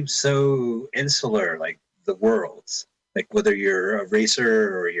they seem so insular, like the worlds. Like whether you're a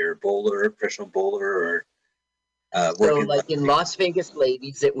racer or you're a bowler, professional bowler, or so like in Las Vegas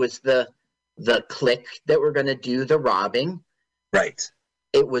Ladies, it was the clique that were going to do the robbing. Right.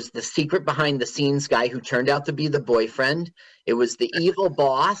 It was the secret behind the scenes guy who turned out to be the boyfriend. It was the evil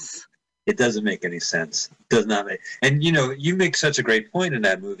boss. It doesn't make any sense. It does not make. And you make such a great point in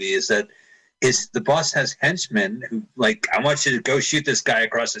that movie is that the boss has henchmen who like, I want you to go shoot this guy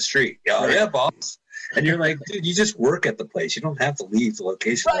across the street. Yeah, boss. And you're like, dude, you just work at the place. You don't have to leave the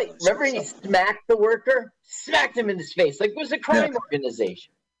location. Right. Remember he smacked the worker? Smacked him in his face. Like it was a crime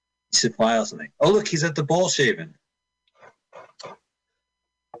organization. He should file something. Oh, look, he's at the ball shaving.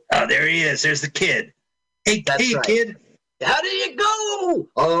 Oh, there he is. There's the kid. Hey, kid. How did you go?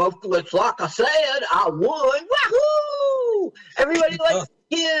 Oh, it's like I said, I won. Wahoo! Everybody likes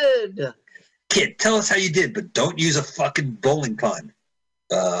the kid. Kid, tell us how you did, but don't use a fucking bowling pun.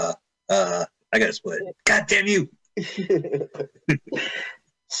 I gotta split. God damn you.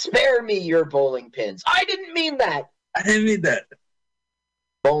 Spare me your bowling pins. I didn't mean that.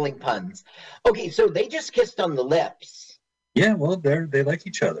 Bowling puns. Okay, so they just kissed on the lips. Yeah, well, they like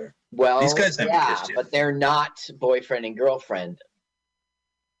each other. Well, these guys haven't kissed yet. But they're not boyfriend and girlfriend.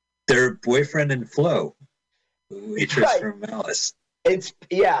 They're boyfriend and Flo, waitress from Malice. It's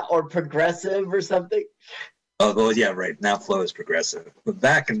or progressive or something. Oh, well, yeah, right. Now Flo is progressive, but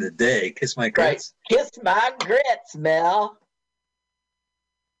back in the day, kiss my grits. Right. Kiss my grits, Mel.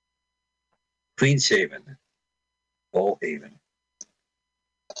 Clean shaven, bowl haven.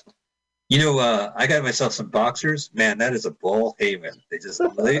 I got myself some boxers. Man, that is a ball haven. They just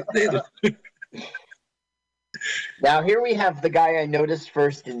Now here we have the guy I noticed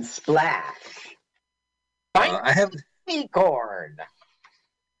first in Splash. I haven't. Unicorn.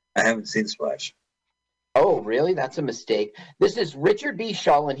 I haven't seen Splash. Oh, really? That's a mistake. This is Richard B.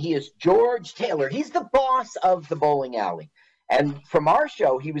 Shull, and he is George Taylor. He's the boss of the bowling alley. And from our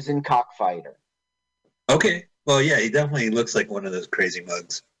show, he was in Cockfighter. Okay. Well, yeah, he definitely looks like one of those crazy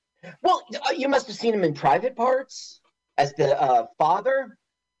mugs. Well, you must have seen him in Private Parts as the father.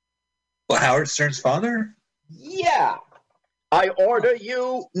 Well, Howard Stern's father? Yeah. I order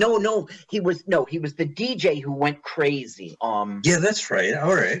you. No, he was the DJ who went crazy. Yeah, that's right.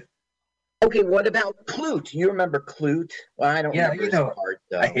 All right. Okay, what about Clute? You remember Clute? Well, I don't remember his part,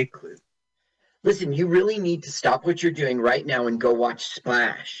 though. I hate Clute. Listen, you really need to stop what you're doing right now and go watch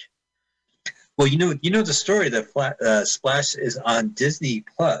Splash. Well, you know the story that Splash is on Disney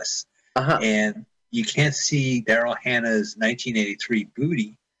Plus, and you can't see Daryl Hannah's 1983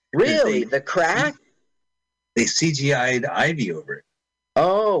 booty. Really? The crack? They CGI'd Ivy over it.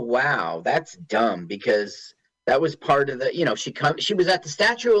 Oh, wow. That's dumb because that was part of the, she was at the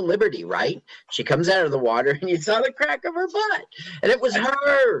Statue of Liberty, right? She comes out of the water and you saw the crack of her butt. And it was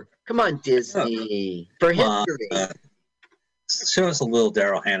her. Come on, Disney. For history. Show us a little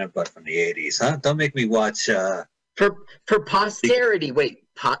Daryl Hannah butt from the 80s, huh? Don't make me watch... For posterity. Wait,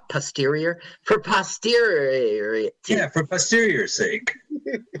 posterior? For posterior. Yeah, for posterior's sake.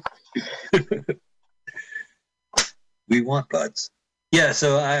 We want butts. Yeah,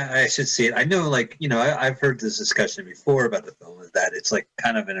 so I should see it. I know, I've heard this discussion before about the film, is that it's,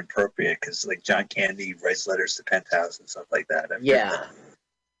 kind of inappropriate because, John Candy writes letters to Penthouse and stuff like that. Yeah.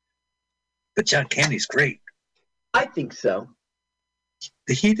 But John Candy's great. I think so.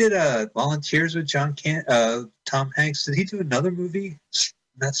 He did Volunteers with Tom Hanks. Did he do another movie?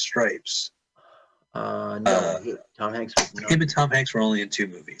 Not Stripes. No, Tom Hanks was not. Him and Tom Hanks were only in 2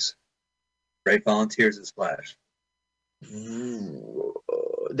 movies, right? Volunteers and Splash.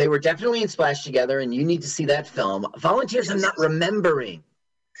 They were definitely in Splash together, and you need to see that film. Volunteers, I'm not remembering.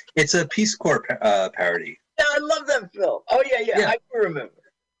 It's a Peace Corps parody. Yeah, I love that film. Oh, yeah. I can remember.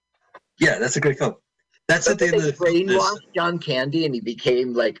 Yeah, that's a great film. That's at the end of the brainwashed John Candy, and he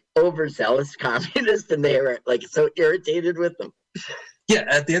became like overzealous communist, and they were like so irritated with him. Yeah,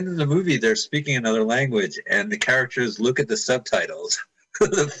 at the end of the movie, they're speaking another language, and the characters look at the subtitles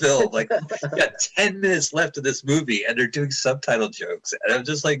of the film. Like, got 10 minutes left of this movie, and they're doing subtitle jokes, and I'm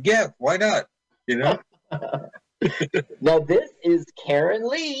just like, yeah, why not? You know. Now this is Karen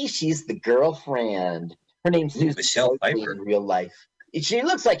Lee. She's the girlfriend. Her name's Susan Michelle Pfeiffer in real life. She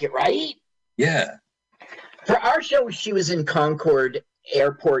looks like it, right? Yeah. For our show, she was in Concord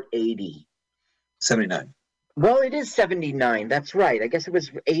Airport 80. 79. Well, it is 79. That's right. I guess it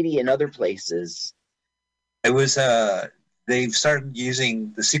was 80 in other places. It was, they've started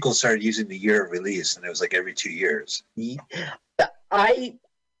using, the sequel started using the year of release, and it was like every 2 years. I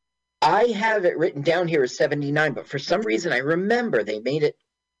have it written down here as 79, but for some reason I remember they made it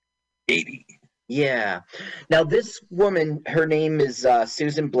 80. Yeah. Now this woman, her name is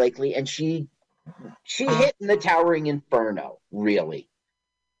Susan Blakely, and she hit in the Towering Inferno, really.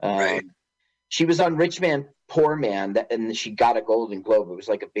 Right. She was on Rich Man, Poor Man, and she got a Golden Globe. It was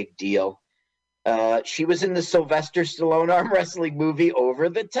like a big deal. She was in the Sylvester Stallone arm wrestling movie Over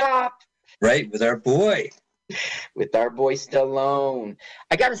the Top. Right, with our boy. With our boy Stallone.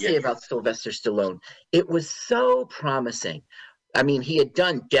 I got to say about Sylvester Stallone, it was so promising. I mean, he had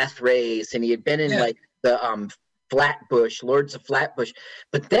done Death Race, and he had been in like the Flatbush, Lords of Flatbush.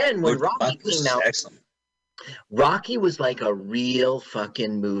 But then when Rocky came out, Rocky was like a real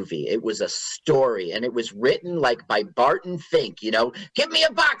fucking movie. It was a story, and it was written like by Barton Fink, you know, give me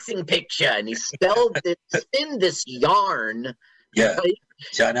a boxing picture. And he spelled it, spin this yarn. Yeah,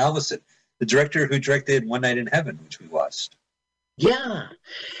 John Alvison, the director who directed One Night in Heaven, which we watched. Yeah.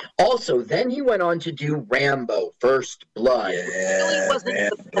 Also, then he went on to do Rambo, First Blood. It really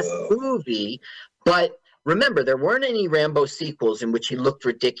wasn't the best movie, but remember, there weren't any Rambo sequels in which he looked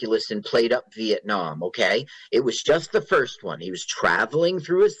ridiculous and played up Vietnam, okay? It was just the first one. He was traveling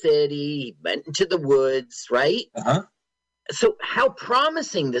through a city, he went into the woods, right? Uh-huh. So how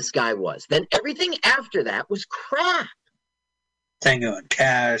promising this guy was. Then everything after that was crap. Tango and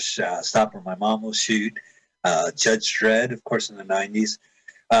Cash, Stop or My Mom Will Shoot, Judge Dredd, of course, in the 90s.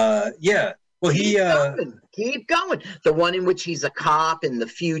 Yeah. Well, Keep going. The one in which he's a cop in the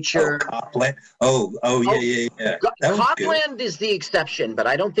future. Oh, Copland. Yeah. Copland is the exception, but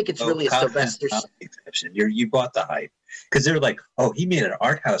I don't think it's really a Sylvester. Exception. You bought the hype because they're like, oh, he made an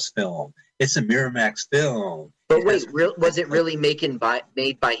art house film. It's a Miramax film. But wait, was it really made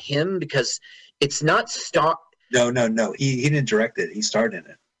by him? Because it's not star. No. He didn't direct it. He starred in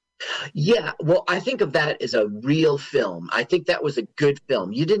it. Yeah, well, I think of that as a real film. I think that was a good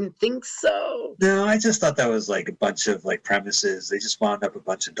film. You didn't think so? No, I just thought that was like a bunch of like premises. They just wound up a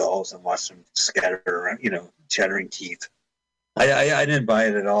bunch of dolls and watched them scatter around, chattering teeth. I didn't buy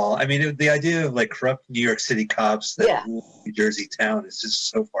it at all. I mean, the idea of like corrupt New York City cops that rule New Jersey town is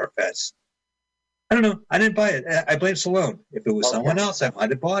just so far-fetched. I don't know. I didn't buy it. I blame Stallone. If it was someone else, I might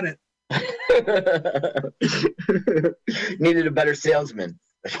have bought it. Needed a better salesman.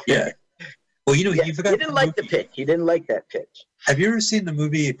 Yeah. Well, you forgot. He didn't like the pitch. He didn't like that pitch. Have you ever seen the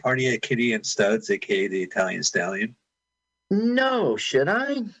movie Party at Kitty and Studs, aka The Italian Stallion? No. Should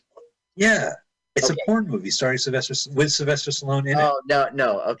I? Yeah. It's a porn movie starring Sylvester Stallone in it. Oh,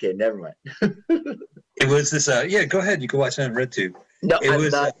 no. Okay, never mind. It was this. Go ahead. You can watch it on RedTube. No, I'm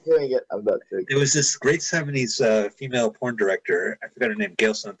not doing it. It was this great 70s female porn director. I forgot her name,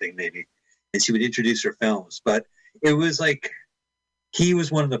 Gail something maybe. And she would introduce her films. But it was like, he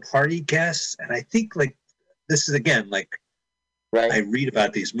was one of the party guests. And I think like, this is again, like, I read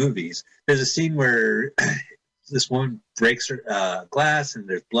about these movies. There's a scene where this woman breaks her glass and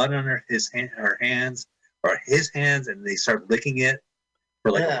there's blood on her hands, and they start licking it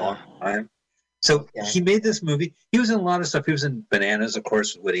for like a long time. So he made this movie. He was in a lot of stuff. He was in Bananas, of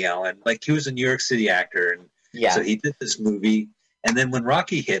course, with Woody Allen. Like, he was a New York City actor. And so he did this movie. And then when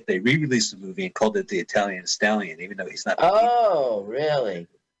Rocky hit, they re-released the movie and called it The Italian Stallion, even though he's not. Oh, really?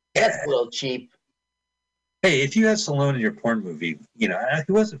 That's a little cheap. Hey, if you had Stallone in your porn movie, he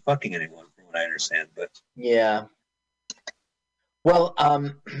wasn't fucking anyone, from what I understand. But yeah. Well,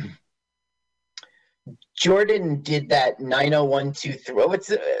 Jordan did that 90123.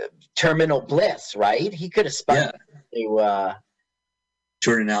 What's Terminal Bliss, right? He could have spun to.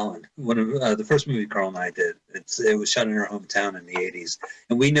 Jordan Allen, one of the first movie Carl and I did. It was shot in our hometown in the '80s,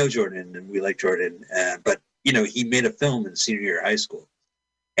 and we know Jordan and we like Jordan. But you know, he made a film in senior year of high school,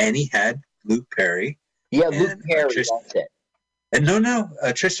 and he had Luke Perry. Yeah, Luke Perry. That's it. And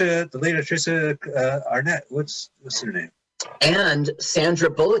Trisha, the late Trisha Arnett. What's her name? And Sandra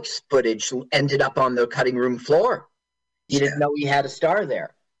Bullock's footage ended up on the cutting room floor. You didn't know he had a star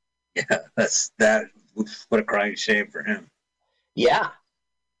there. Yeah, that's that. What a crying shame for him. Yeah.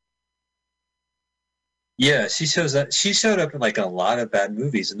 Yeah, she showed up in like a lot of bad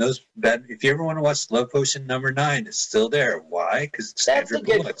movies, and those bad. If you ever want to watch Love Potion #9, it's still there. Why? Because that's a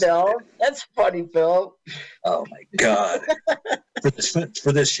good film. That's funny, Phil. Oh my God!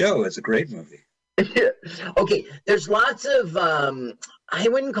 for this show, it's a great movie. Okay, there's lots of I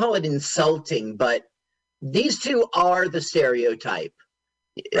wouldn't call it insulting, but these two are the stereotype,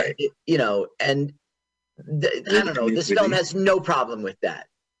 right? You know, and I don't know. This film has no problem with that.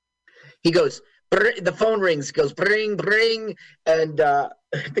 He goes. The phone rings, goes bring, bring, and the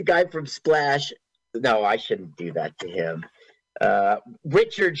guy from Splash. No, I shouldn't do that to him.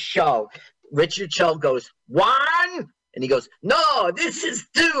 Richard Shull. Richard Shull goes 1, and he goes, no, this is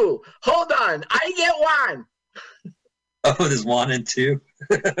 2. Hold on, I get 1. Oh, there's 1 and 2.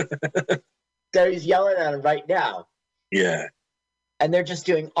 So he's yelling at him right now. Yeah. And they're just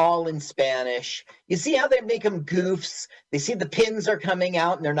doing all in Spanish. You see how they make them goofs? They see the pins are coming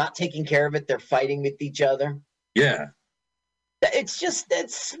out and they're not taking care of it. They're fighting with each other. Yeah. It's just,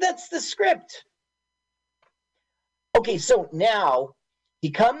 that's the script. Okay, so now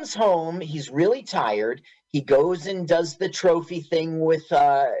he comes home. He's really tired. He goes and does the trophy thing with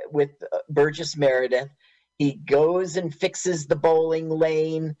Burgess Meredith. He goes and fixes the bowling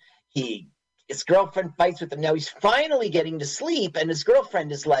lane. His girlfriend fights with him. Now he's finally getting to sleep, and his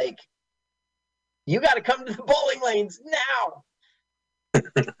girlfriend is like, you got to come to the bowling lanes now.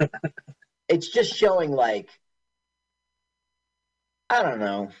 It's just showing, like, I don't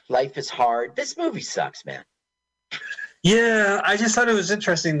know, life is hard. This movie sucks, man. Yeah, I just thought it was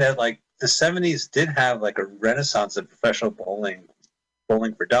interesting that, like, the 70s did have, like, a renaissance of professional bowling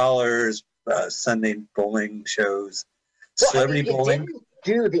for dollars, Sunday bowling shows, celebrity bowling. Didn't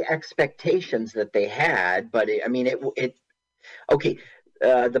do the expectations that they had, but the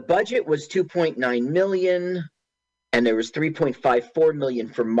budget was $2.9 million, and there was $3.54 million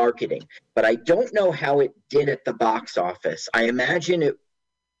for marketing. But I don't know how it did at the box office. I imagine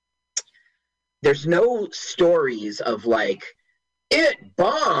there's no stories of like it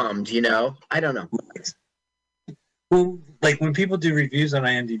bombed, you know. I don't know. Well, like when people do reviews on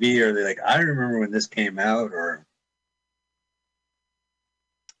IMDb, are they like, I remember when this came out, or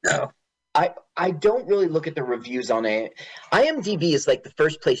no? I don't really look at the reviews on it. IMDb is like the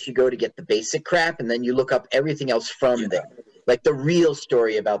first place you go to get the basic crap, and then you look up everything else from there, like the real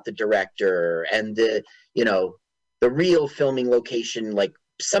story about the director and the real filming location, like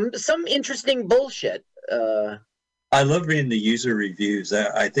some interesting bullshit. I love reading the user reviews.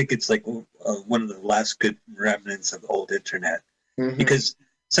 I think it's like one of the last good remnants of old internet, because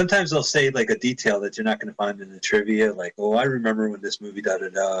sometimes they'll say like a detail that you're not going to find in the trivia, like, oh, I remember when this movie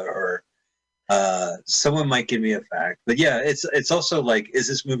da-da-da, or someone might give me a fact. But yeah, it's also like, is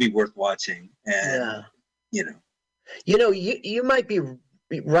this movie worth watching? And, you might be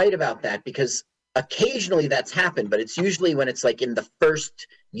right about that, because occasionally that's happened, but it's usually when it's like in the first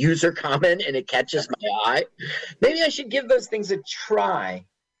user comment and it catches my eye. Maybe I should give those things a try.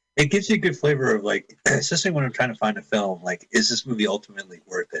 It gives you a good flavor of like, especially when I'm trying to find a film, like, is this movie ultimately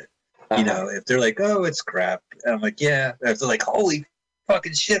worth it? You know, if they're like, oh, it's crap, and I'm like, yeah. If they're like, holy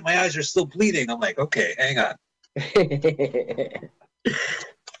fucking shit, my eyes are still bleeding, I'm like, okay, hang on.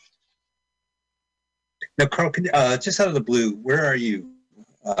 Now, Carl, just out of the blue, where are you?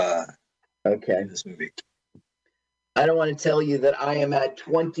 Okay. In this movie. I don't want to tell you that I am at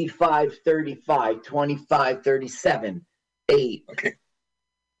 25:35, 25:37, 8.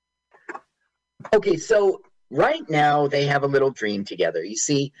 Okay, so right now they have a little dream together. You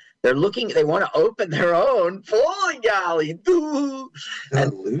see, they want to open their own bowling alley.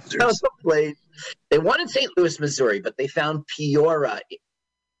 And losers. They wanted St. Louis, Missouri, but they found Peoria,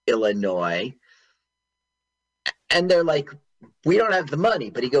 Illinois. And they're like, we don't have the money.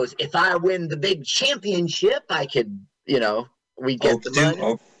 But he goes, if I win the big championship, I could, we get the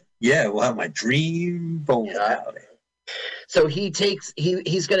money. We'll have my dream bowling alley. So he's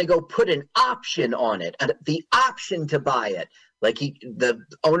going to go put an option on it, the option to buy it. Like the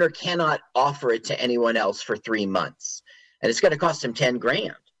owner cannot offer it to anyone else for 3 months, and it's going to cost him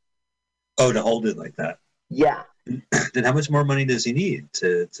 $10,000. Oh, to hold it like that. Yeah. Then how much more money does he need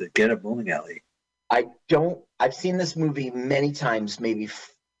to get a bowling alley? I've seen this movie many times, maybe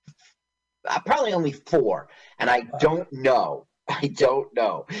probably only 4, and I don't know.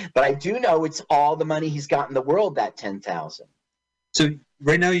 But I do know it's all the money he's got in the world, that 10,000. So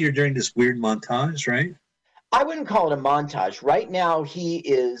right now you're during this weird montage, right? I wouldn't call it a montage. Right now he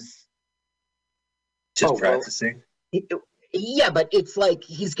is just practicing. Yeah, but it's like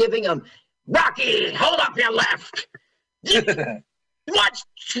he's giving him, Rocky, hold up your left. What?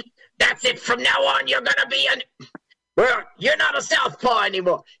 That's it. From now on, you're gonna be well, you're not a southpaw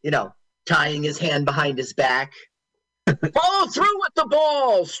anymore. Tying his hand behind his back. Follow through with the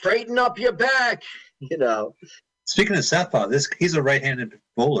ball. Straighten up your back. Speaking of southpaw, he's a right-handed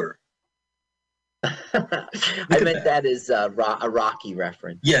bowler. I meant that as a Rocky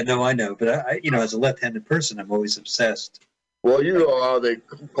reference. Yeah, no, I know, but I as a left-handed person, I'm always obsessed. Well, they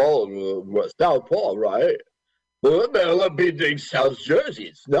call it southpaw, right? Well, that being South Jersey,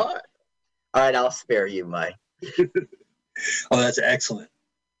 it's not. All right, I'll spare you, Mike. Oh, that's excellent.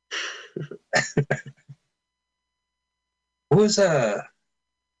 What was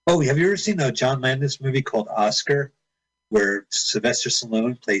Oh, have you ever seen a John Landis movie called Oscar, where Sylvester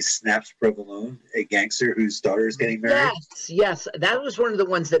Stallone plays Snaps Provolone, a gangster whose daughter is getting married? Yes, that was one of the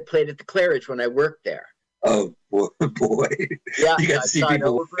ones that played at the Claridge when I worked there. Oh boy! Yeah, you got to see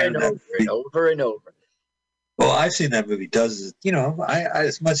people over and over and over. Well, I've seen that movie. I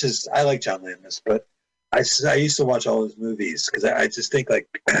as much as I like John Landis, but I used to watch all his movies because I just think like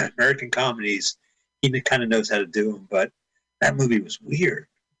American comedies, he kind of knows how to do them. But that movie was weird.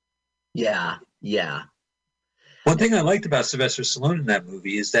 Yeah. One thing I liked about Sylvester Stallone in that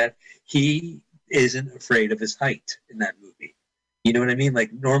movie is that he isn't afraid of his height in that movie. You know what I mean?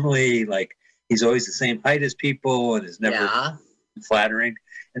 Like normally, like he's always the same height as people and is never flattering.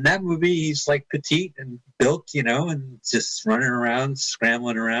 In that movie, he's like petite and built, and just running around,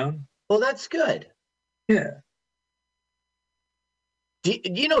 scrambling around. Well, that's good. Yeah.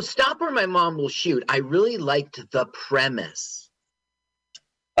 Stop Where My Mom Will Shoot. I really liked the premise.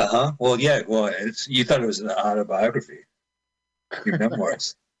 Well, yeah. Well, you thought it was an autobiography, your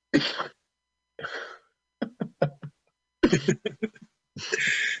memoirs.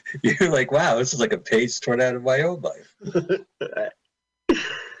 You're like, wow, this is like a page torn out of my own life.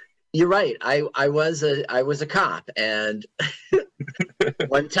 You're right. I was a cop, and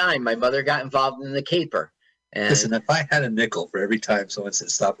one time my mother got involved in the caper. And listen, if I had a nickel for every time someone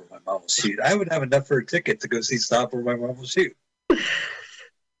said "Stop Where My Mom Will Shoot," I would have enough for a ticket to go see "Stop Where My Mom Will Shoot."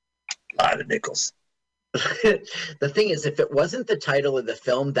 A lot of nickels. The thing is, if it wasn't the title of the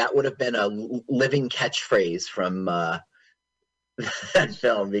film, that would have been a living catchphrase from that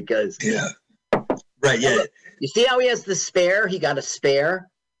film. Because right, yeah. You see how he has the spare? He got a spare.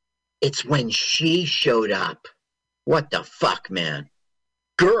 It's when she showed up. What the fuck, man?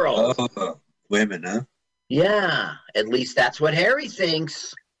 Girls. Women, huh? Yeah, at least that's what Harry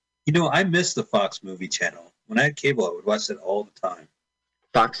thinks. I miss the Fox movie channel. When I had cable, I would watch it all the time.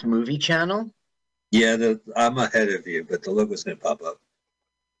 Fox movie channel? Yeah, I'm ahead of you, but the logo's going to pop up.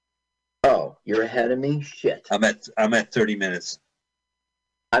 Oh, you're ahead of me? Shit. I'm at 30 minutes.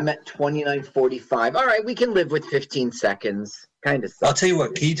 I'm at 29:45. All right, we can live with 15 seconds. Kind of sucks. I'll tell you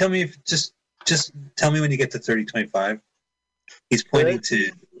what. Can you tell me if just tell me when you get to 30:25? He's pointing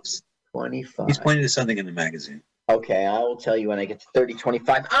to 25. He's pointing to something in the magazine. Okay, I will tell you when I get to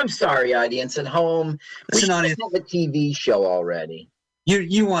 30:25. I'm sorry, audience at home. We have a TV show already.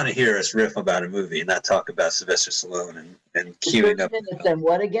 You want to hear us riff about a movie and not talk about Sylvester Stallone and queuing up. And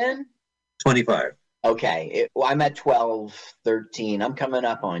what again? 25. Okay, I'm at 12:13. I'm coming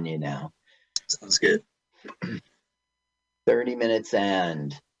up on you now. Sounds good. 30 minutes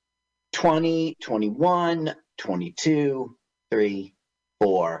and 20, 21, 22, 3,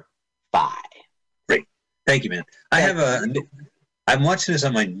 4, 5. Great. Thank you, man. I'm watching this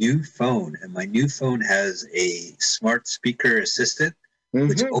on my new phone, and my new phone has a smart speaker assistant,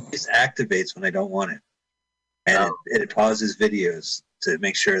 which always activates when I don't want it. And it pauses videos to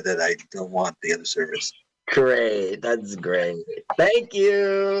make sure that I don't want the other service. Great. That's great. Thank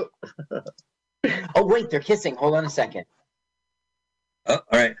you. Oh, wait, they're kissing. Hold on a second. Oh,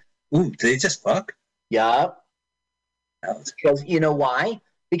 all right. Ooh, did they just fuck? Yup. Because you know why?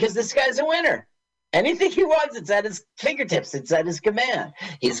 Because this guy's a winner. Anything he wants, it's at his fingertips. It's at his command.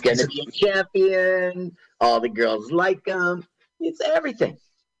 He's going to be a champion. All the girls like him. It's everything.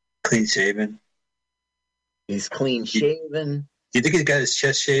 Clean shaven. He's clean shaven. Do you think he got his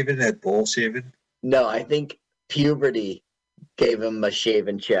chest shaven and bowl shaven? No, I think puberty gave him a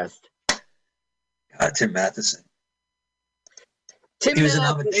shaven chest. Tim Matheson. He was an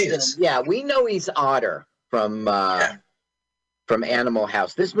Amadeus. Yeah, we know he's Otter. from Animal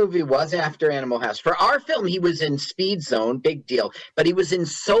House. This movie was after Animal House. For our film, he was in Speed Zone, big deal, but he was in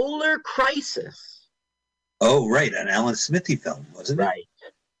Solar Crisis. Oh, right, an Alan Smithy film, wasn't it? Right.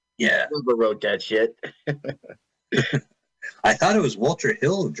 Yeah. Whoever wrote that shit. I thought it was Walter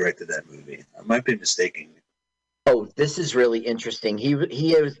Hill who directed that movie. I might be mistaken. Oh, this is really interesting. He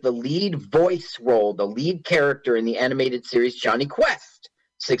is the lead voice role, the lead character in the animated series Johnny Quest,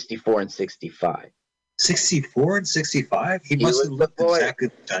 64 and 65. 64 and 65? He must have looked exactly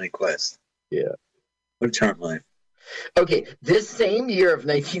like Johnny Quest. Yeah. What a charm life. Okay, this same year of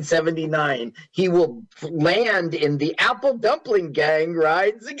 1979, he will land in The Apple Dumpling Gang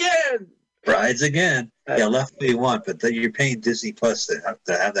Rides Again. Rides Again. Yeah, left what you want, but then you're paying Disney Plus to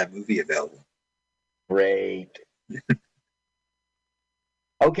have that movie available. Great.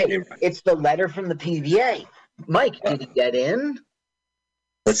 Okay, it's the letter from the PVA. Mike, did you get in?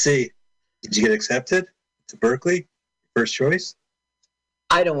 Let's see. Did you get accepted to Berkeley? First choice?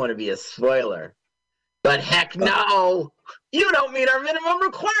 I don't want to be a spoiler, but heck no. You don't meet our minimum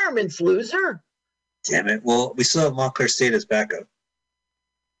requirements, loser. Damn it. Well, we still have Montclair State as backup.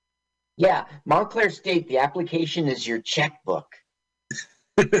 Yeah, Montclair State, the application is your checkbook.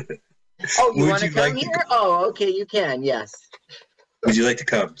 Oh, you want to come here? Oh, okay, you can, yes. Would you like to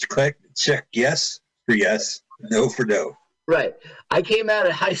come? Check yes for yes, no for no. Right. I came out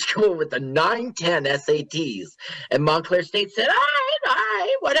of high school with the 910 SATs, and Montclair State said, all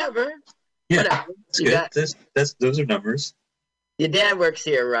right, whatever. Yeah, whatever. that's good. Those are numbers. Your dad works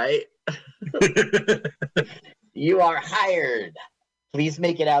here, right? You are hired. Please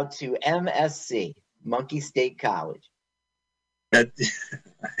make it out to MSC, Monkey State College. I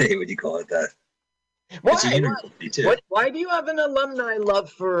hate when you call it that. Why? It's a university, too. Why do you have an alumni love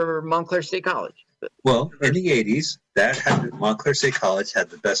for Montclair State College? Well, in the 80s, Montclair State College had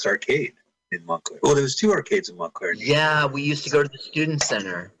the best arcade in Montclair. Well, there was 2 arcades in Montclair. Yeah, we used to go to the Student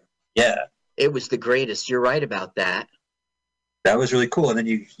Center. Yeah. It was the greatest. You're right about that. That was really cool. And then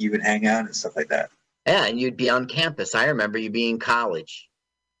you would hang out and stuff like that. Yeah, and you'd be on campus. I remember you being in college.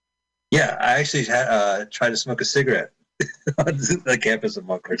 Yeah, I actually tried to smoke a cigarette on the campus of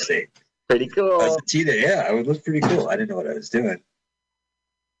Montclair State. Pretty cool. I was a teenager. Yeah, it was pretty cool. I didn't know what I was doing.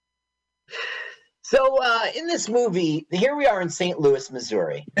 So in this movie, here we are in St. Louis,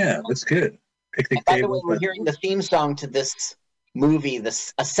 Missouri. Yeah, that's good. Picnic By the table. way, we're hearing the theme song to this movie a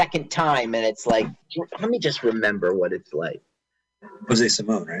second time, and it's like, let me just remember what it's like. Jose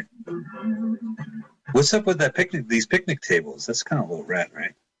Simone, right? What's up with that picnic? These picnic tables? That's kind of a little rat,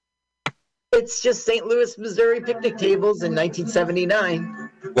 right? It's just St. Louis, Missouri picnic tables in 1979.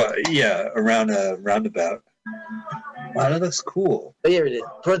 Well, yeah, around a roundabout. Wow, that's cool. Here it is.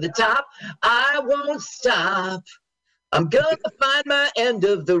 For the top, I won't stop. I'm gonna find my end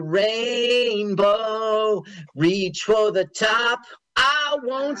of the rainbow. Reach for the top, I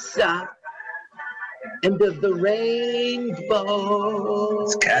won't stop. End of the rainbow.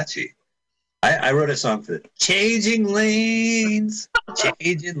 It's catchy. I wrote a song for it. Changing lanes,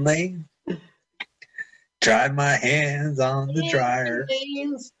 changing lanes. Drive my hands on the dryer.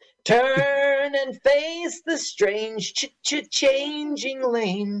 Lanes, turn and face the strange changing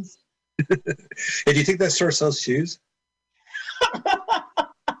lanes. Hey, do you think that store sells shoes?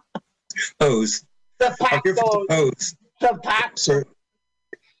 Hose. The pack hose. The pack. Sir,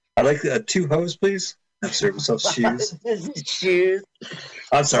 I'd like 2 hose, please. No, sir, it sells shoes. Shoes.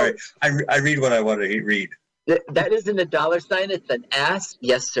 I'm sorry. I read what I want to read. That isn't a dollar sign. It's an ass.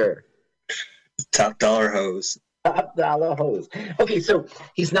 Yes, sir. Top dollar hose. Top dollar hose. Okay, so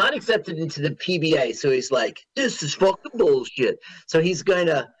he's not accepted into the PBA. So he's like, this is fucking bullshit. So he's going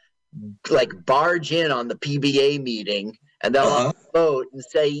to like barge in on the PBA meeting, and they'll vote and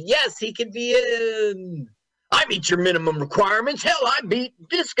say, yes, he can be in. I meet your minimum requirements. Hell, I beat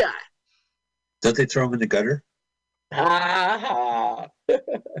this guy. Don't they throw him in the gutter? Ha ha.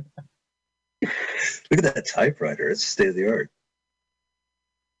 Look at that typewriter. It's state of the art.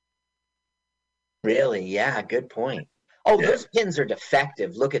 Really? Yeah, good point. Oh, yeah. Those pins are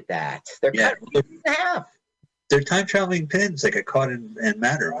defective. Look at that. They're cut in half. They're time-traveling pins that got caught in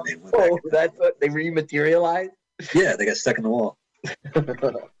matter when they went back. Oh, that's what they rematerialized? Yeah, they got stuck in the wall.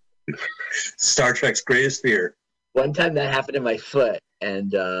 Star Trek's greatest fear. One time that happened in my foot,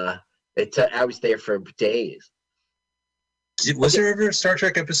 and I was there for days. Was there ever a Star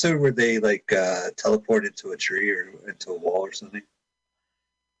Trek episode where they teleport into a tree or into a wall or something?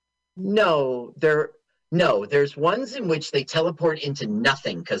 No, there's ones in which they teleport into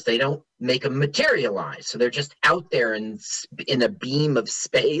nothing because they don't make them materialize. So they're just out there in a beam of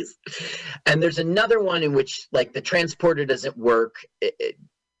space. And there's another one in which like the transporter doesn't work.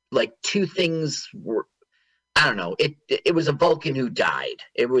 Like 2 things were I don't know. It was a Vulcan who died.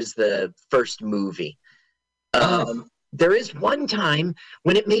 It was the first movie. There is one time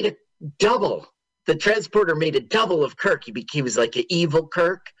when it made a double. The transporter made a double of Kirk. He was like an evil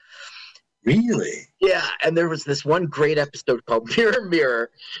Kirk. Really? Yeah, and there was this one great episode called Mirror Mirror,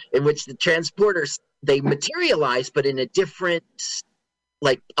 in which the transporters, they materialize, but in a different,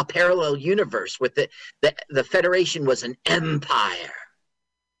 like a parallel universe. With the Federation was an empire.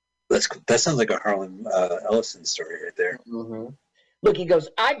 That sounds like a Harlan Ellison story right there. Mm-hmm. Look, he goes,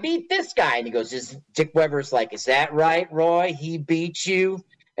 I beat this guy. And he goes, Dick Weber's like, is that right, Roy? He beat you?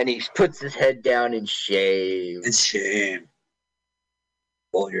 And he puts his head down in shame. In shame.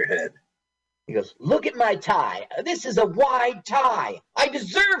 Hold your head. He goes, look at my tie. This is a wide tie. I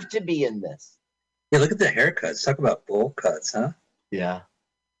deserve to be in this. Yeah, look at the haircuts. Talk about bowl cuts, huh? Yeah.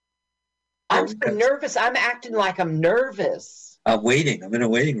 I'm so nervous. I'm acting like I'm nervous. I'm waiting. I'm in a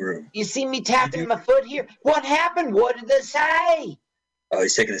waiting room. You see me tapping my foot here? What happened? What did they say? Oh,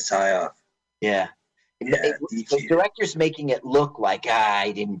 he's taking his tie off. Yeah. The director's making it look like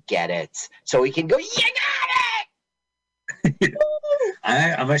I didn't get it. So he can go, you got it!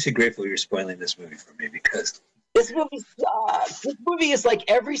 I'm actually grateful you're spoiling this movie for me because this movie sucks. This movie is like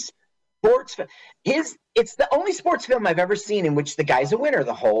every sports film. It's the only sports film I've ever seen in which the guy's a winner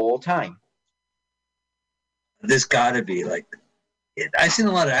the whole time. There's got to be like, I've seen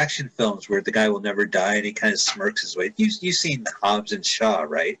a lot of action films where the guy will never die and he kind of smirks his way. You've seen Hobbs and Shaw,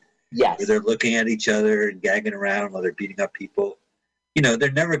 right? Yes. Where they're looking at each other and gagging around while they're beating up people. You know,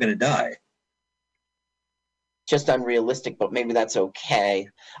 they're never going to die. Just unrealistic, but maybe that's okay.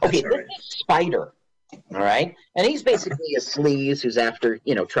 Okay, That's all right. this is Spider, all right? And he's basically a sleaze who's after,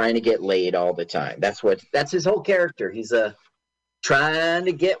 trying to get laid all the time. That's his whole character. He's trying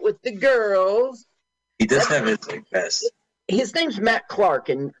to get with the girls. He does have his best. His name's Matt Clark,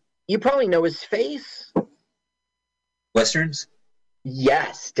 and you probably know his face. Westerns?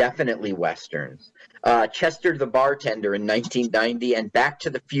 Yes, definitely Westerns. Chester the Bartender in 1990 and Back to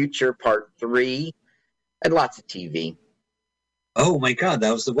the Future Part 3 and lots of TV. Oh my God,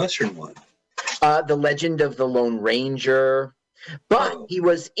 that was the Western one. The Legend of the Lone Ranger. But he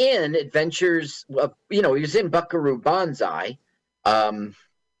was in Adventures, he was in Buckaroo Banzai,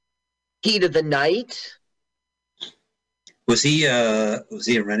 Heat of the Night. Was he a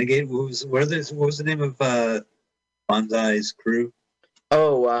renegade? What was the name of Banzai's crew?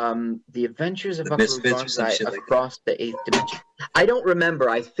 Oh, The Adventures of Buckaroo Banzai Across the Eighth Dimension. I don't remember.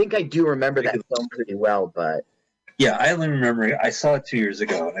 I think I do remember that film pretty well, but yeah, I only remember I saw it 2 years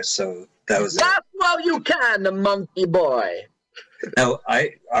ago, and so that was. Laugh while you can, the monkey boy. Now,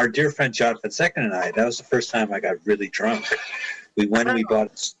 our dear friend John Fonseca and I, that was the first time I got really drunk. We went and we got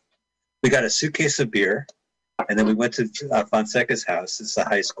a suitcase of beer, and then we went to Fonseca's house. It's the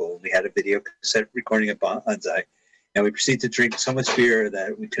high school. We had a video cassette recording of Banzai. And we proceeded to drink so much beer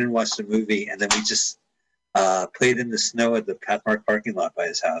that we couldn't watch the movie, and then we just played in the snow at the Pathmark parking lot by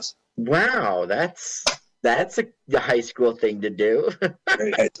his house. Wow, that's a high school thing to do.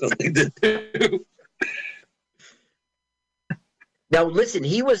 Very high school thing to do. Now, listen,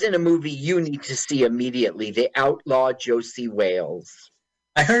 he was in a movie you need to see immediately, The Outlaw Josie Wales.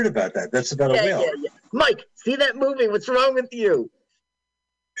 I heard about that. That's about a whale. Yeah. Mike, see that movie? What's wrong with you?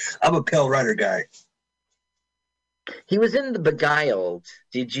 I'm a Pale Rider guy. He was in The Beguiled.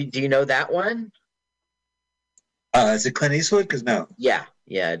 Do you know that one? Is it Clint Eastwood? Because no. Yeah,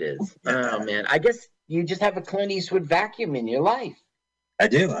 it is. Oh man, I guess you just have a Clint Eastwood vacuum in your life. I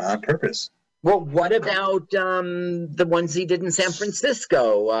do on purpose. Well, what about the ones he did in San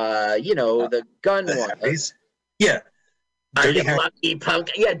Francisco? The gun one. Yeah. Dirty Harry. Lucky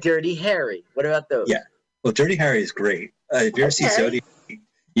punk. Yeah, Dirty Harry. What about those? Yeah. Well, Dirty Harry is great. If you ever see Zodiac,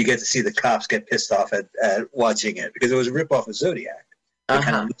 you get to see the cops get pissed off at watching it because it was a ripoff of Zodiac.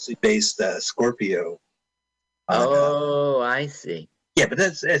 Kind of loosely based Scorpio. I see. Yeah, but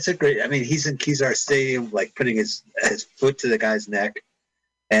it's a great. I mean, he's in Kezar Stadium, like putting his foot to the guy's neck,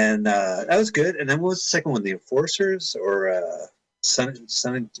 and that was good. And then what was the second one? The Enforcers or Sun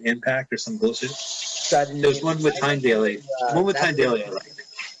Impact or some bullshit? There's one with Tyne Daly. One with Tyne Daly I like.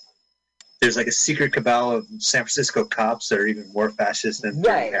 There's like a secret cabal of San Francisco cops that are even more fascist than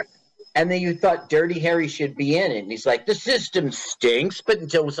Dirty Harry. And then you thought Dirty Harry should be in it. And he's like, the system stinks, but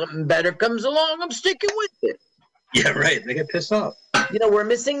until something better comes along, I'm sticking with it. Yeah, right. They get pissed off. We're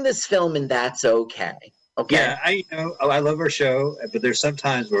missing this film, and that's okay. Okay. Yeah, I love our show, but there's some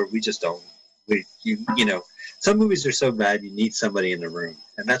times where we just don't. Some movies are so bad you need somebody in the room,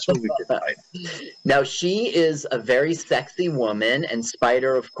 and that's what we provide. Now, she is a very sexy woman, and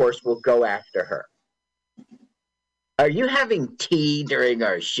Spider, of course, will go after her. Are you having tea during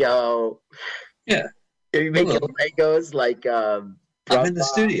our show? Yeah. Are you making Legos like I'm in the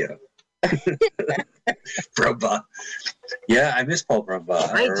studio. Brumbaugh. Yeah, I miss Paul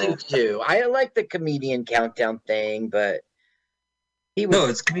Brumbaugh. I do too. I like the comedian countdown thing, but no,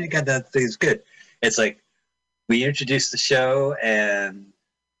 it's comedian countdown thing is good. It's like we introduce the show and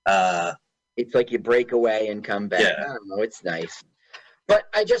it's like you break away and come back. Yeah. I don't know. It's nice. But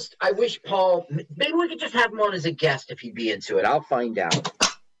I wish Paul, maybe we could just have him on as a guest if he'd be into it. I'll find out.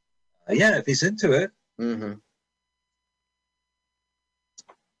 Yeah, if he's into it. Mm-hmm.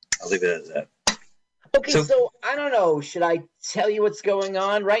 I'll leave it at that. Okay, so I don't know. Should I tell you what's going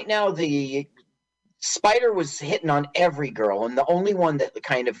on? Right now, the spider was hitting on every girl, and the only one that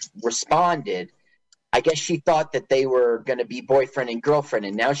kind of responded, I guess she thought that they were going to be boyfriend and girlfriend,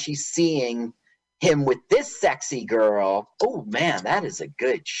 and now she's seeing him with this sexy girl. Oh, man, that is a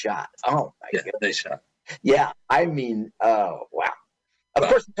good shot. Oh, my God. Nice shot. Yeah, I mean, oh, wow. Of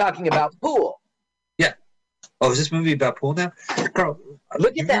course, I'm talking about pool. Yeah. Oh, is this movie about pool now? Carl,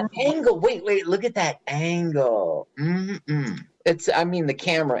 look at that angle. Wait, look at that angle. It's, I mean, the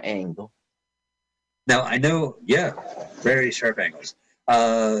camera angle. Now, I know, yeah, very sharp angles.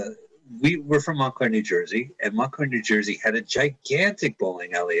 We were from Montclair, New Jersey, and Montclair, New Jersey had a gigantic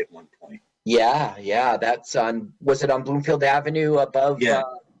bowling alley at one point. Yeah, that's on, was it on Bloomfield Avenue above? Yeah,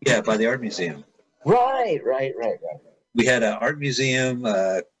 by the art museum. Right. We had an art museum,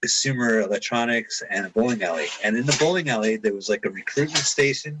 consumer electronics, and a bowling alley. And in the bowling alley, there was like a recruitment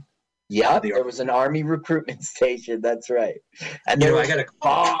station. Yeah, there was an army recruitment station. That's right. And there was a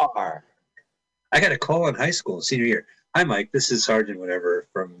bar. I got a call in high school, senior year. Hi, Mike. This is Sergeant whatever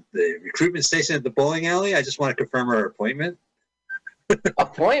from the recruitment station at the bowling alley. I just want to confirm our appointment.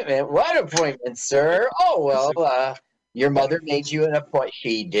 Appointment? What appointment, sir? Oh, well, your mother made you an appointment.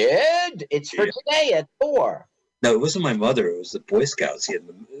 She did? It's for today at 4. No, it wasn't my mother. It was the Boy Scouts. He had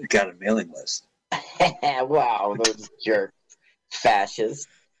got a mailing list. Wow, those jerks. Fascists.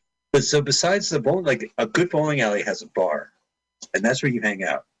 But so besides the bowling, like a good bowling alley has a bar, and that's where you hang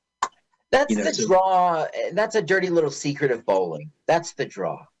out. That's the draw. That's a dirty little secret of bowling. That's the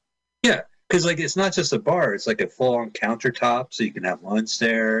draw. Yeah, because like it's not just a bar; it's like a full-on countertop, so you can have lunch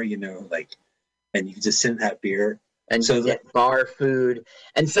there. You know, like, and you can just sit and have beer, and so get bar food,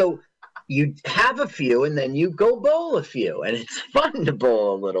 and so you have a few, and then you go bowl a few, and it's fun to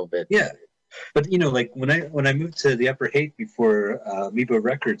bowl a little bit. Yeah, but you know, like when I moved to the Upper Haight before Amoeba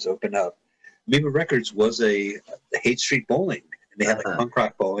Records opened up, Amoeba Records was a Haight Street bowling. And they had like punk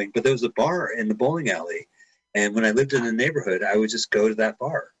rock bowling, but there was a bar in the bowling alley. And when I lived in the neighborhood, I would just go to that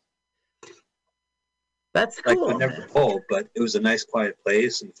bar. That's cool. Like, I never bowled, but it was a nice, quiet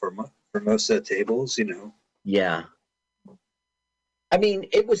place, and for most of the tables, you know. Yeah. I mean,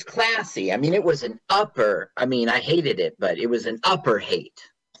 it was classy. I mean, it was an upper. I mean, I hated it, but it was an Upper Haight.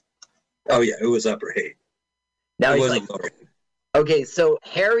 Oh yeah, it was Upper Haight. Now it he's wasn't like, Lower Haight. Okay, so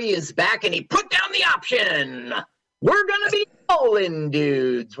Harry is back, and he put down the option. We're going to be bowling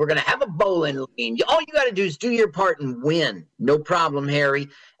dudes. We're going to have a bowling lean. All you got to do is do your part and win. No problem, Harry.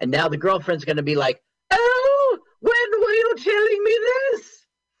 And now the girlfriend's going to be like, oh, when were you telling me this?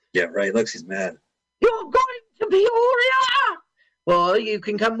 Yeah, right. Look, she's mad. You're going to Peoria? Well, you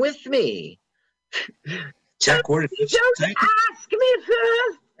can come with me. Jack Warden. Don't ask me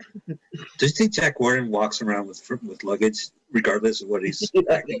first. Do you think Jack Warden walks around with luggage, regardless of what he's? Yeah,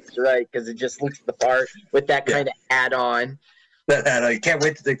 that's right, because it just looks the part with that kind of hat on. That hat on. You can't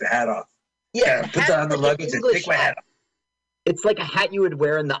wait to take the hat off. Yeah, put that on the luggage and take my hat off. It's like a hat you would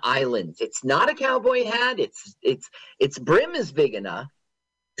wear in the islands. It's not a cowboy hat. Its brim is big enough.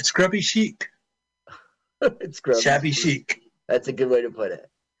 It's grubby chic. It's grubby. Shabby chic. That's a good way to put it.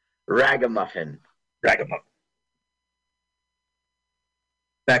 Ragamuffin. Ragamuffin.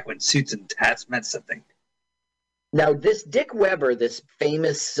 Back when suits and hats meant something. Now, this Dick Weber, this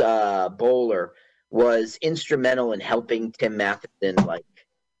famous bowler, was instrumental in helping Tim Matheson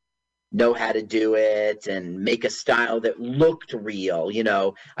know how to do it and make a style that looked real. You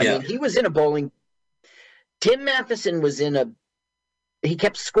know, I mean, he was in a bowling. Tim Matheson was in a. He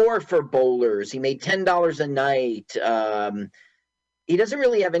kept score for bowlers. He made $10 a night. He doesn't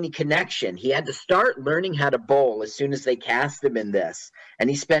really have any connection. He had to start learning how to bowl as soon as they cast him in this, and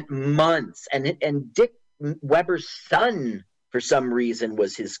he spent months. And Dick Weber's son, for some reason,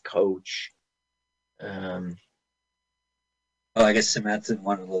 was his coach. Oh, I guess Tim Matheson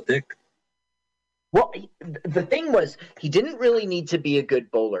wanted a little dick. Well, the thing was, he didn't really need to be a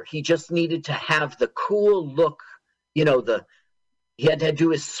good bowler. He just needed to have the cool look. You know, he had to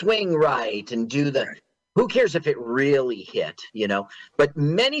do his swing right and do the. Who cares if it really hit, you know? But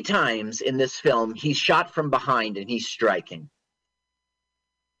many times in this film, he's shot from behind and he's striking.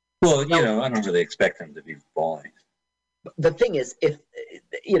 Well, I don't really expect them to be bowling. The thing is, if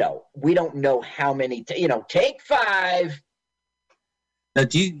we don't know how many. Take 5. Now,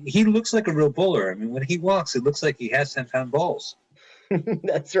 he looks like a real bowler. I mean, when he walks, it looks like he has 10-pound balls.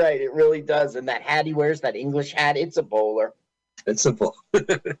 That's right. It really does. And that hat he wears, that English hat, it's a bowler. It's a bowler.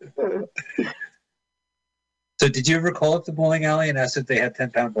 So did you ever call up the bowling alley and ask if they had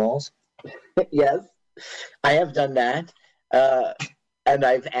 10-pound balls? Yes, I have done that. And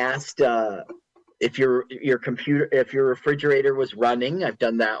I've asked if your refrigerator was running. I've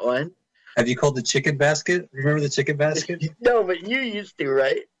done that one. Have you called the chicken basket? Remember the chicken basket? No, but you used to,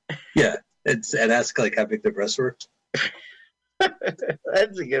 right? Yeah. And ask like how big the breasts were.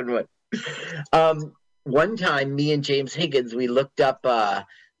 That's a good one. One time, me and James Higgins, we looked up,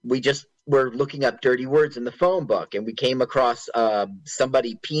 were looking up dirty words in the phone book, and we came across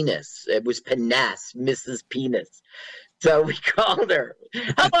somebody penis. It was Penis, Mrs. Penis. So we called her.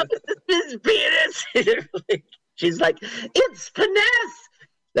 Hello, Mrs. Penis. She's like, it's Penis.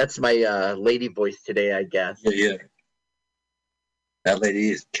 That's my lady voice today, I guess. Yeah. That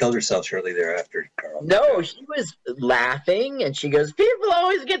lady killed herself shortly thereafter, Carl. No, she was laughing, and she goes, people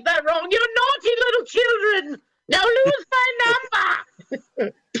always get that wrong. You naughty little children. Now lose my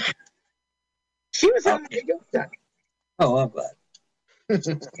number. She was having a good time. Oh, I'm glad.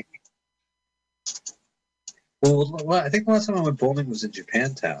 Well, I think the last time I went bowling was in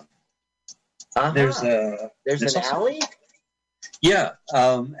Japantown. There's an alley? Yeah,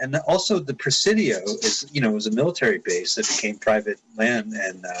 and also the Presidio was a military base that became private land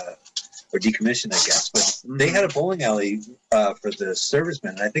and or decommissioned, I guess. But they had a bowling alley for the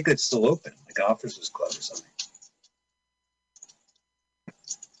servicemen, and I think it's still open, like an officers' club or something.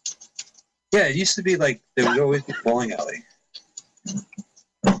 Yeah, it used to be like there would always be a bowling alley.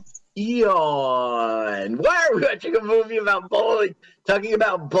 Yawn. Why are we watching a movie about bowling? Talking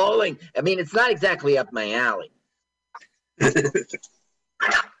about bowling. I mean, it's not exactly up my alley.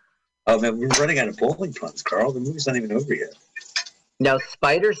 Oh man, we're running out of bowling puns, Carl. The movie's not even over yet. Now,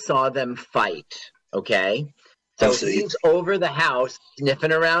 Spider saw them fight, okay? So he's over the house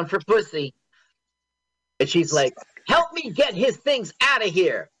sniffing around for pussy. And she's like, help me get his things out of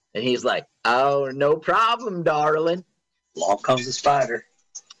here. And he's like, oh, no problem, darling. Along comes the spider.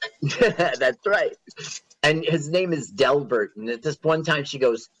 That's right. And his name is Delbert. And at this one time she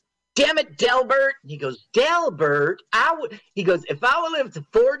goes, damn it, Delbert. And he goes, Delbert? He goes, if I will live to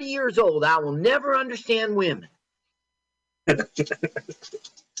 40 years old, I will never understand women.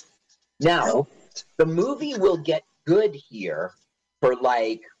 Now, the movie will get good here for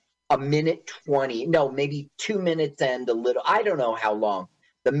like a minute 20. No, maybe 2 minutes and a little. I don't know how long.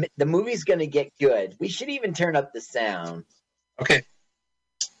 The movie's going to get good. We should even turn up the sound. Okay.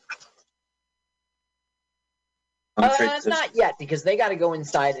 Not yet, because they got to go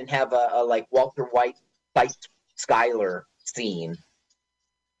inside and have a like Walter White fights Skyler scene.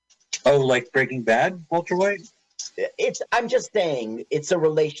 Oh, like Breaking Bad, Walter White? I'm just saying it's a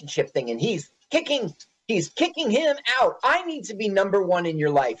relationship thing, and he's kicking him out. I need to be number one in your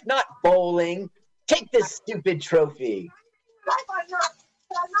life, not bowling. Take this stupid trophy.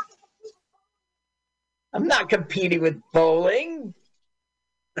 I'm not competing with bowling.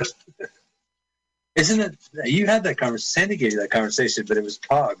 Isn't it? You had that conversation. Sandy gave you that conversation, but it was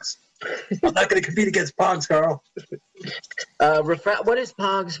Pogs. I'm not going to compete against Pogs, Carl. What is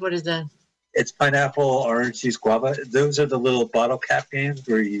Pogs? What is that? It's pineapple, orange juice, guava. Those are the little bottle cap games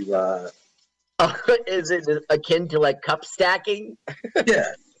where you. Is it akin to like cup stacking?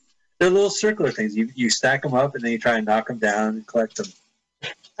 Yeah, they're little circular things. You stack them up and then you try and knock them down and collect them.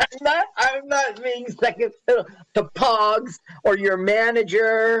 I'm not being second to Pogs or your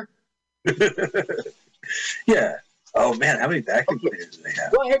manager. Yeah. Oh man, how many vacuum cleaners do they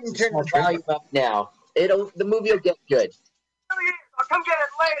have? Go ahead and turn the volume up now. The movie will get good. I'll come get it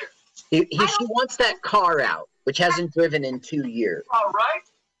later. She wants that car out, which hasn't driven in 2 years. All right.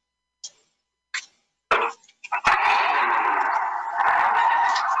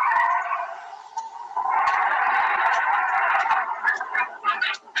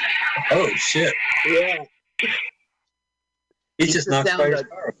 Oh shit! Yeah. He just knocked Spider's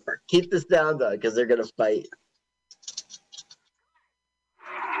car over. Keep the sound on, because they're gonna fight.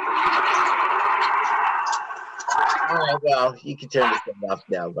 All right, well, you can turn this thing off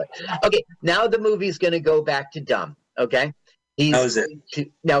now, but okay. Now the movie's gonna go back to dumb. Okay. How is it?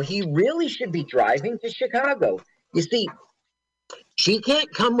 Now he really should be driving to Chicago. You see, she can't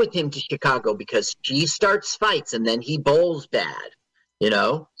come with him to Chicago because she starts fights and then he bowls bad.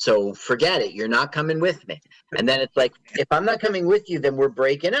 So forget it. You're not coming with me. And then it's like, if I'm not coming with you, then we're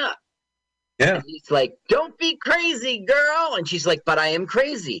breaking up. Yeah. And he's like, don't be crazy, girl. And she's like, but I am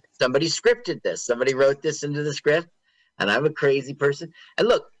crazy. Somebody scripted this. Somebody wrote this into the script. And I'm a crazy person. And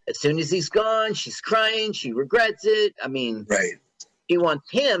look, as soon as he's gone, she's crying. She regrets it. I mean, right. He wants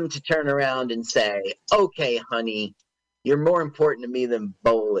him to turn around and say, okay, honey, you're more important to me than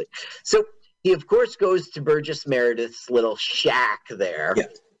Bowling. So he, of course, goes to Burgess Meredith's little shack there. Yeah.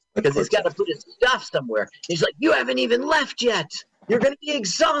 Because he's got to put his stuff somewhere. He's like, you haven't even left yet. You're going to be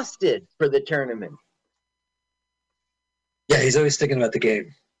exhausted for the tournament. Yeah, he's always thinking about the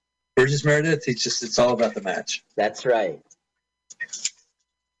game. Burgess Meredith, it's all about the match. That's right.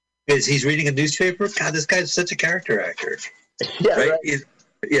 He's reading a newspaper. God, this guy's such a character actor. Yeah, right? right.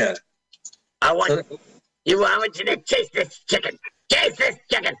 Yeah. I want you to chase this chicken. Chase this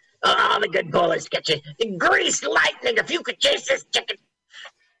chicken. Oh, the good bowlers get you. Grease lightning, if you could chase this chicken.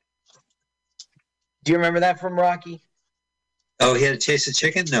 Do you remember that from Rocky? Oh, he had to chase the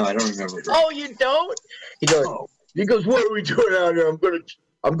chicken? No, I don't remember. Oh, you don't? He goes, what are we doing out here?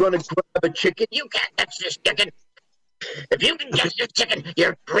 I'm gonna grab a chicken. You can't catch this chicken. If you can catch this chicken,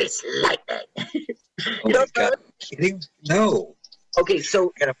 you're grease lightning. Oh my God. No. Okay,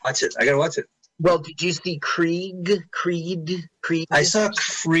 so I gotta watch it. Well, did you see Creed? I saw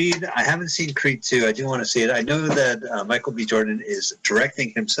Creed. I haven't seen Creed 2. I do want to see it. I know that Michael B. Jordan is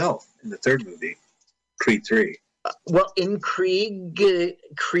directing himself in the third movie, Creed 3. Well, in Creed,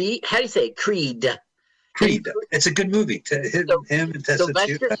 how do you say it? Creed. It's a good movie. Him and Tessa.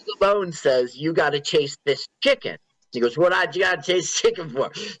 Sylvester Stallone says, you got to chase this chicken. He goes, what you got to chase chicken for?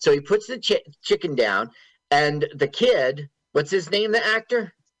 So he puts the chicken down, and the kid, what's his name, the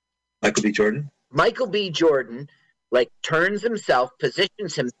actor? Michael B. Jordan. Michael B. Jordan, turns himself,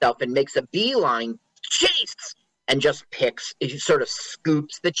 positions himself, and makes a beeline, chase, and just he sort of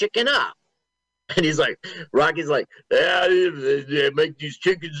scoops the chicken up. And he's like, Rocky's like, yeah, they make these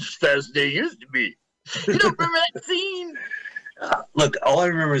chickens as fast as they used to be. You don't remember that scene? Look, all I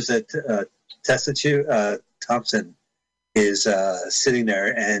remember is that Tessa Thompson is sitting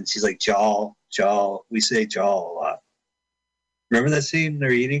there, and she's like, jaw. We say jaw a lot. Remember that scene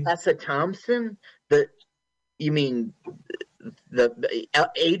they're eating? Tessa Thompson? You mean the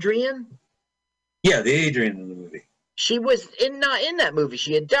Adrian? Yeah, the Adrian in the movie. She was not in that movie.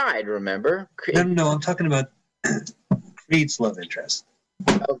 She had died, remember? No, I'm talking about Creed's love interest.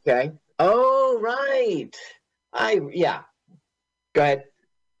 Okay. Oh, right. Yeah. Go ahead.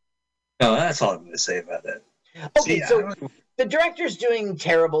 No, that's all I'm going to say about that. Okay, so the director's doing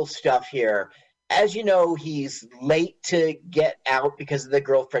terrible stuff here. As you know, he's late to get out because of the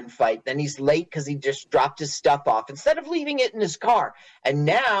girlfriend fight. Then he's late because he just dropped his stuff off instead of leaving it in his car. And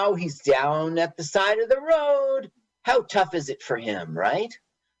now he's down at the side of the road. How tough is it for him, right?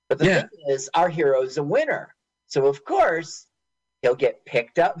 But the thing is, our hero's a winner. So, of course, he'll get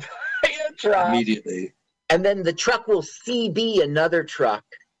picked up by a truck. Immediately. And then the truck will CB another truck.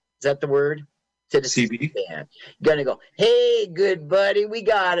 Is that the word? CB? You're going to go, hey, good buddy, we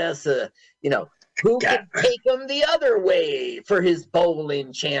got us who can take him the other way for his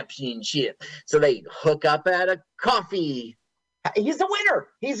bowling championship? So they hook up at a coffee. He's a winner.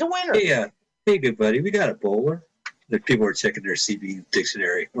 Hey, good buddy, we got a bowler. The people are checking their CB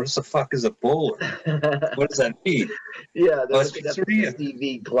dictionary. What the fuck is a bowler? What does that mean? Yeah, that's the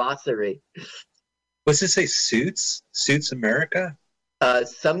CB glossary. What's it say? Suits America?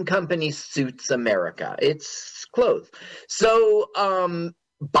 Some company suits America. It's clothes. So,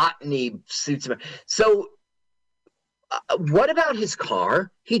 Botany suits America. So, what about his car?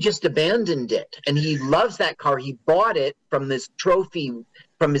 He just abandoned it, and he loves that car. He bought it from this trophy,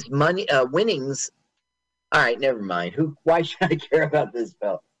 from his money winnings. All right, never mind. Why should I care about this,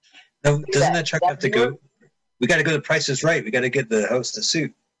 Bill? No, doesn't that truck have to go? We got to go to Price is Right. We got to get the host a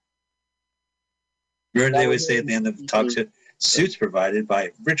suit. Remember they always say at the end of the talk show, suits provided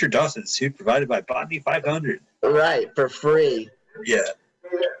by Richard Dawson, suit provided by Botany 500. Right, for free. Yeah.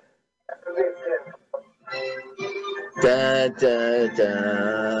 Da, da,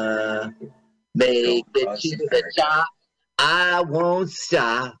 da. Make it to the top. I won't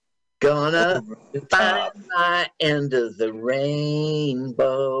stop. Gonna find my end of the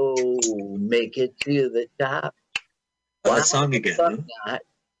rainbow. Make it to the top. That song again.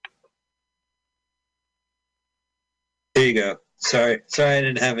 There you go. Sorry, I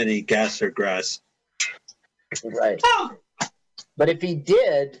didn't have any gas or grass. Right. But if he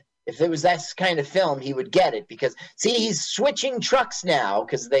did, if it was that kind of film, he would get it because see, he's switching trucks now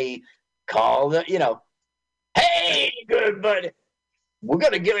because they call hey, good buddy, we're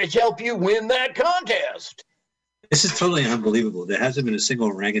gonna help you win that contest. This is totally unbelievable. There hasn't been a single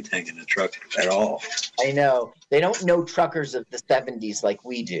orangutan in a truck at all. I know. They don't know truckers of the 70s like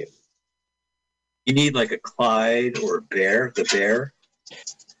we do. You need like a Clyde or a bear, the bear. Do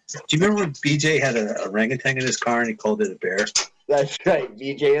you remember when BJ had a orangutan in his car and he called it a bear? That's right,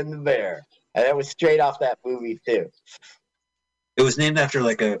 BJ and the Bear. And that was straight off that movie, too. It was named after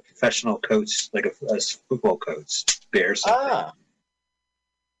like a professional coach, like a football coach, Bear something.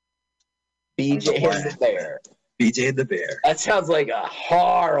 BJ and the Bear. BJ and the Bear. That sounds like a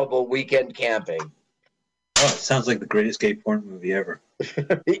horrible weekend camping. Oh, it sounds like the greatest gay porn movie ever.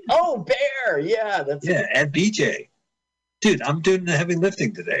 Oh, Bear! Yeah, that's and BJ. Dude, I'm doing the heavy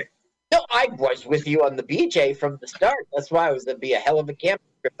lifting today. No, I was with you on the BJ from the start. That's why it was going to be a hell of a camping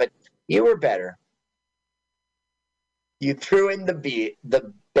trip, but you were better. You threw in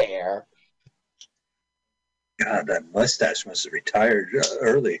the Bear. God, that mustache must have retired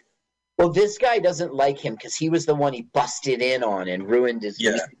early. Well, this guy doesn't like him because he was the one he busted in on and ruined his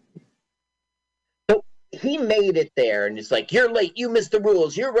music. So he made it there, and it's like, you're late, you missed the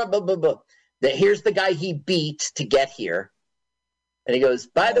rules, you're blah, blah, blah, blah. Here's the guy he beat to get here. And he goes,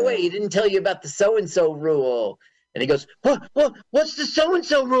 by the way, he didn't tell you about the so-and-so rule. And he goes, what's the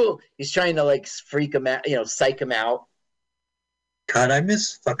so-and-so rule? He's trying to, like, freak him out, psych him out. God, I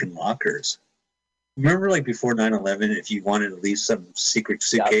miss fucking lockers. Remember, like, before 9/11, if you wanted to leave some secret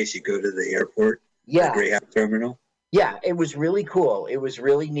suitcase, you go to the airport, the Greyhound terminal? Yeah, it was really cool. It was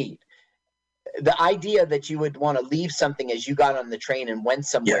really neat. The idea that you would want to leave something as you got on the train and went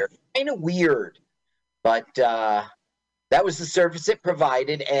somewhere, kind of weird. But that was the service it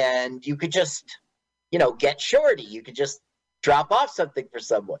provided, and you could just, get shorty. You could just drop off something for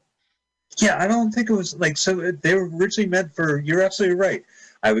someone. Yeah, I don't think it was like, so they were originally meant for, you're absolutely right.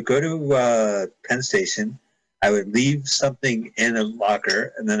 I would go to Penn Station, I would leave something in a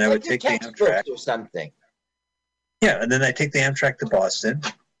locker, and then I would take the Amtrak. Or something. Yeah, and then I take the Amtrak to Boston,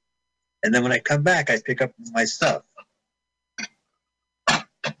 and then when I come back, I pick up my stuff. It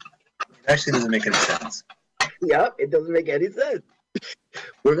actually doesn't make any sense. Yep, it doesn't make any sense.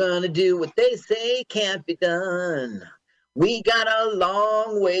 We're going to do what they say can't be done. We got a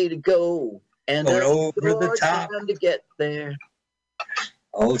long way to go, and over the top time to get there.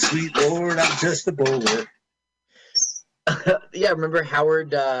 Oh, sweet Lord, I'm just a bowler. Yeah, remember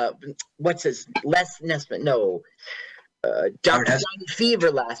Howard, what's his, Les Nesbitt, no, Dr. Johnny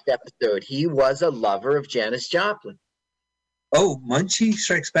Fever last episode. He was a lover of Janis Joplin. Oh, Munchie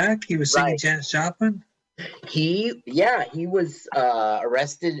Strikes Back? He was singing Janis Joplin? He was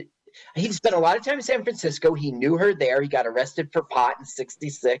arrested. He spent a lot of time in San Francisco. He knew her there. He got arrested for pot in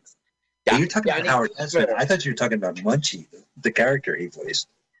 '66. You're talking about Howard Nesbitt. I thought you were talking about Munchie, the character he voiced.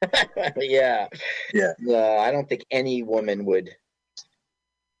 Yeah. Yeah. No, I don't think any woman would.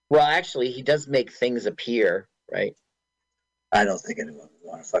 Well, actually, he does make things appear, right? I don't think anyone would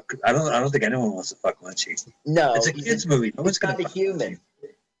want to fuck. I don't think anyone wants to fuck Munchie. No, it's a kids' movie. No one's not a human.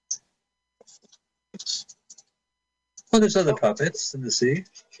 Well, there's other puppets in the sea.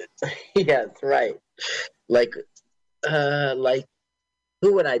 Yes, right. Like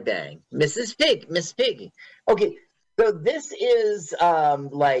who would I bang? Miss Piggy. Okay, so this is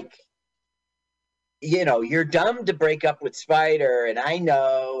you're dumb to break up with Spider, and I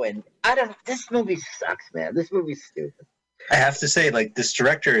know, and I don't know. This movie sucks, man. This movie's stupid. I have to say, like, this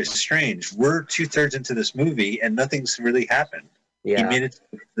director is strange. We're 2/3 into this movie, and nothing's really happened. Yeah. He made it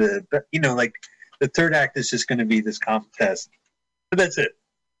the third act is just going to be this contest. But that's it.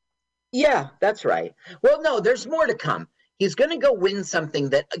 Yeah, that's right. Well, no, there's more to come. He's going to go win something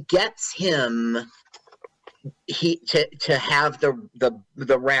that gets him to have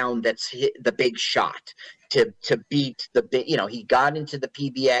the round that's the big shot to beat the big. He got into the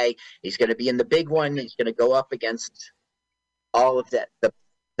PBA. He's going to be in the big one. He's going to go up against all of that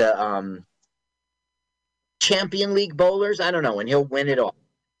the Champion League bowlers. I don't know, and he'll win it all.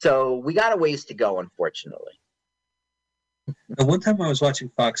 So we got a ways to go, unfortunately. One time I was watching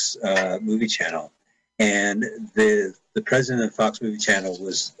Fox Movie Channel, and the president of Fox Movie Channel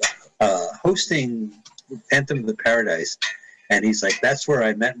was hosting Phantom of the Paradise, and he's like, "That's where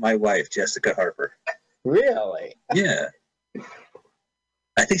I met my wife, Jessica Harper." Really? Yeah.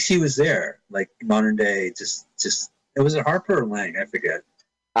 I think she was there, like modern day. Just it was a Harper or Lang, I forget.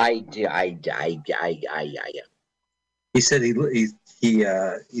 I. He said he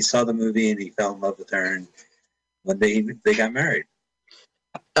saw the movie and he fell in love with her, and one day they got married.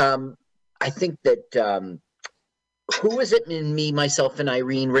 I think that who was it in Me, Myself, and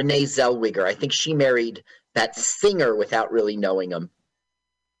Irene? Renee Zellweger. I think she married that singer without really knowing him.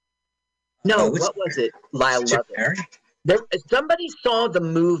 No, what was it? Lyle Lovett. Somebody saw the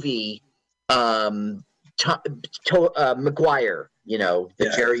movie Maguire.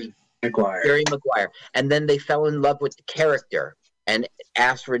 Jerry Maguire, and then they fell in love with the character. and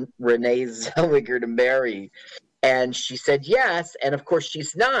asked Renee Zellweger to marry. And she said yes. And of course,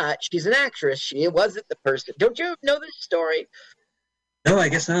 she's not. She's an actress. She wasn't the person. Don't you know this story? No, I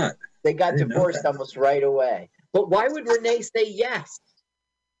guess not. They got divorced almost right away. But why would Renee say yes?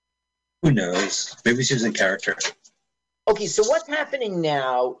 Who knows? Maybe she's in character. Okay, so what's happening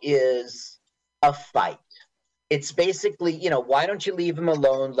now is a fight. It's basically, why don't you leave him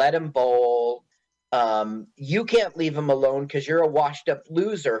alone? Let him bowl. You can't leave him alone because you're a washed-up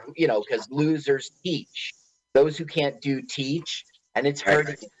loser, because losers teach. Those who can't do teach, and it's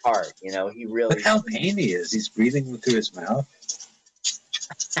hurting his heart. He really. Look how pain he is. He's breathing through his mouth.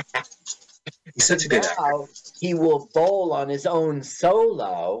 He's such a good actor. He will bowl on his own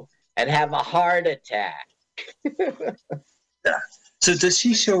solo and have a heart attack. Yeah. So does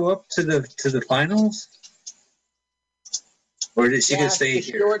she show up to the finals, or is she gonna stay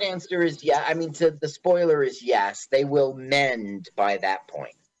here? The short answer is yeah. I mean, the spoiler is yes. They will mend by that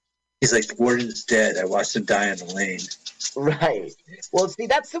point. He's like, Warden's dead. I watched him die in the lane. Right. Well, see,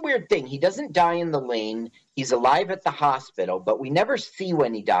 that's the weird thing. He doesn't die in the lane. He's alive at the hospital, but we never see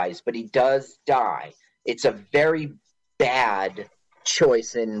when he dies, but he does die. It's a very bad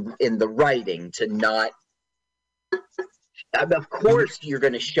choice in the writing to not... Of course you're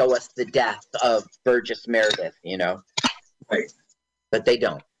going to show us the death of Burgess Meredith, Right. But they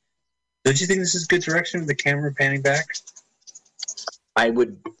don't. Don't you think this is good direction with the camera panning back? I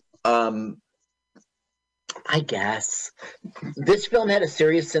would... I guess. This film had a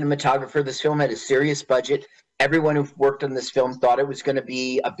serious cinematographer. This film had a serious budget. Everyone who worked on this film thought it was going to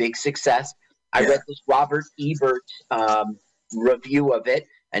be a big success. I read this Robert Ebert review of it,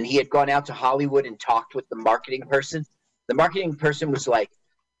 and he had gone out to Hollywood and talked with the marketing person. The marketing person was like,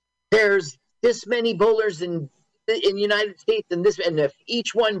 there's this many bowlers in the United States, and if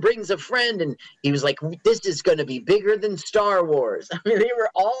each one brings a friend, and he was like, this is going to be bigger than Star Wars. I mean, they were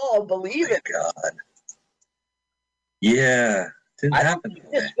all believing. Oh God. Yeah, didn't happen.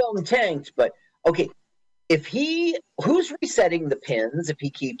 This film tanked, but okay. Who's resetting the pins if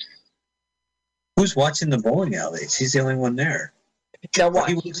he keeps? Who's watching the bowling alleys? He's the only one there. Now what?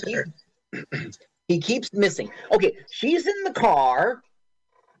 He keeps missing. Okay, she's in the car,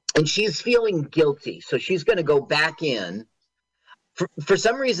 and she's feeling guilty, so she's going to go back in. For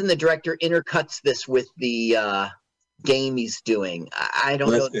some reason, the director intercuts this with the game he's doing. I don't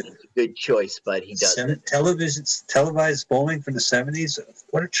know if it's a good choice, but he does. Televised bowling from the 70s.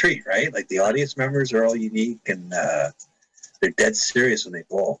 What a treat, right? Like the audience members are all unique, and they're dead serious when they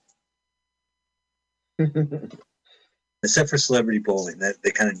bowl. Except for celebrity bowling, that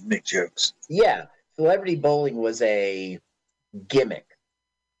they kind of make jokes. Yeah, celebrity bowling was a gimmick.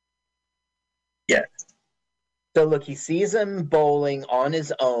 Yeah. So look, he sees him bowling on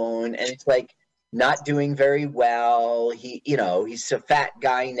his own, and it's like not doing very well. He's a fat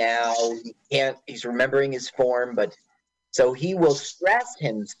guy now. He's remembering his form, but so he will stress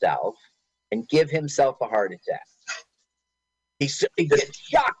himself and give himself a heart attack. He gets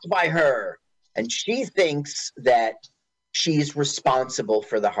shocked by her, and she thinks that she's responsible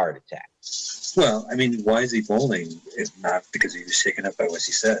for the heart attack. Well, I mean, why is he bowling if not because he was shaken up by what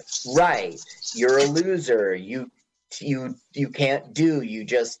she said? Right. You're a loser. You can't do. You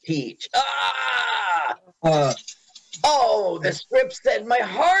just teach. The script said my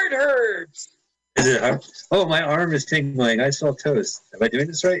heart hurts. Is it hard? Oh, my arm is tingling. I saw toast. Am I doing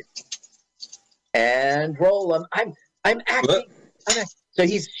this right? And roll him. I'm acting. So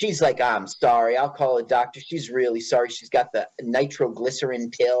she's like, I'm sorry. I'll call a doctor. She's really sorry. She's got the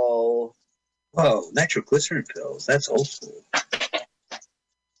nitroglycerin pill. Whoa, nitroglycerin pills. That's old school.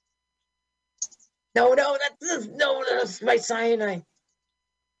 No, that's my cyanide.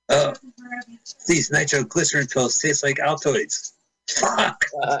 Oh, these nitroglycerin pills taste like Altoids. Fuck.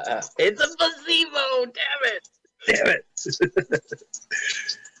 It's a placebo. Damn it.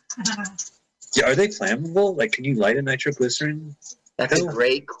 Yeah, are they flammable? Like, can you light a nitroglycerin? That's a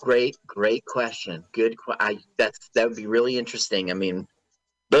great question. Good. That would be really interesting. I mean,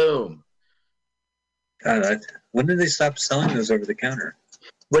 boom. God, when did they stop selling those over the counter?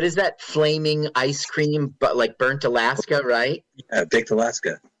 What is that flaming ice cream? But like burnt Alaska, right? Yeah, baked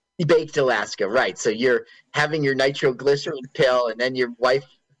Alaska. Baked Alaska, right? So you're having your nitroglycerin pill, and then your wife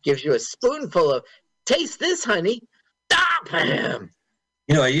gives you a spoonful of. Taste this, honey. Stop him.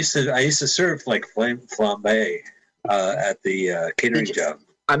 I used to serve like flambe at the catering job.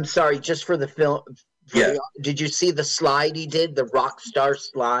 I'm sorry, just for the film. Yeah. Did you see the slide he did? The rock star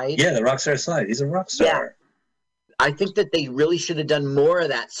slide? Yeah, the rock star slide. He's a rock star. Yeah. I think that they really should have done more of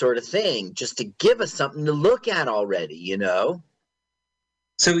that sort of thing just to give us something to look at already,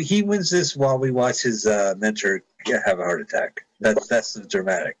 So he wins this while we watch his mentor can't have a heart attack. That's the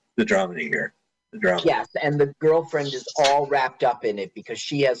dramedy here. The drama. Yes, and the girlfriend is all wrapped up in it because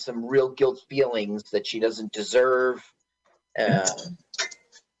she has some real guilt feelings that she doesn't deserve.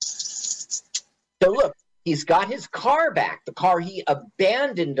 So look, he's got his car back, the car he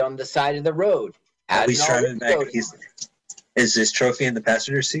abandoned on the side of the road. He's driving back. Is his trophy in the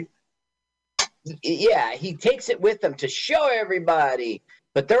passenger seat? Yeah, he takes it with him to show everybody,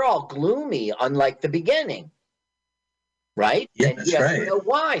 but they're all gloomy, unlike the beginning. Right? Yeah, and he doesn't know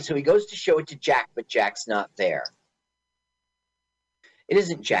why. So he goes to show it to Jack, but Jack's not there. It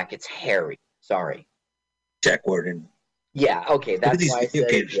isn't Jack, it's Harry. Sorry. Jack Warden. Yeah, okay, that's why I said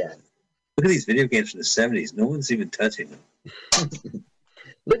it again. Look at these video games from the 70s. No one's even touching them.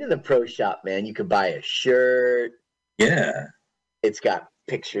 Look at the pro shop, man. You could buy a shirt. Yeah. It's got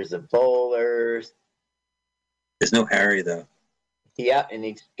pictures of bowlers. There's no Harry, though. Yeah, and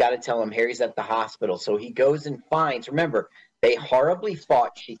he's got to tell him Harry's at the hospital. So he goes and finds. Remember, they horribly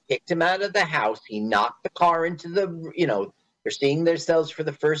fought. She kicked him out of the house. He knocked the car into the, they're seeing themselves for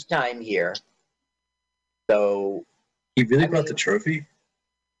the first time here. So. He really brought the trophy?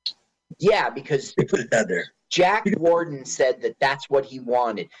 Yeah, because they put it down there. Jack Warden said that that's what he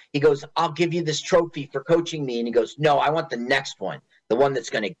wanted. He goes, I'll give you this trophy for coaching me. And he goes, no, I want the next one. The one that's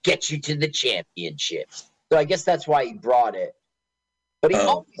going to get you to the championship. So I guess that's why he brought it. But he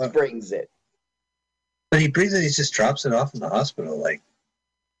always brings it. But he brings it, he just drops it off in the hospital. Like,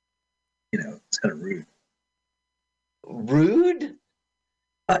 it's kind of rude. Rude?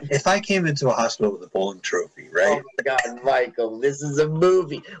 If I came into a hospital with a bowling trophy, right? Oh my God, Michael, this is a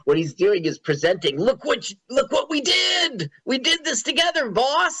movie. What he's doing is presenting. Look what we did. We did this together,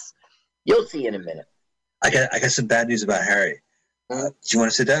 boss. You'll see in a minute. I got some bad news about Harry. Do you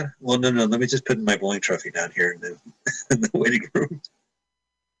want to sit down? Well, no. Let me just put my bowling trophy down here in the waiting room.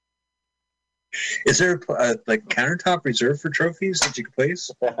 Is there a countertop reserved for trophies that you can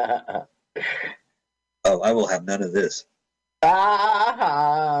place? Oh, I will have none of this.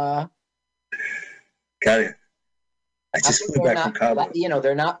 Got it. I just flew back from Cabo.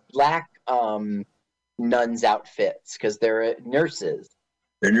 They're not black nuns' outfits because they're nurses.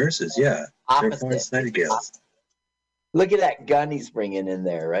 They're nurses, yeah. Opposite. They're Florence Nightingales. Look at that gun he's bringing in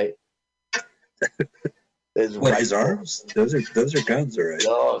there, right? His arms? Those are guns, all right.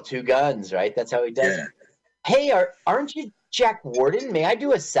 Oh, 2 guns, right? That's how he does it. Hey, aren't you Jack Warden? May I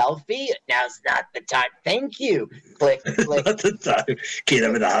do a selfie? Now's not the time. Thank you. Click, click. Not the time. Kid,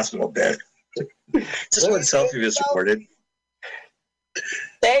 I'm in the hospital bed. Just one selfie, Mr. Warden.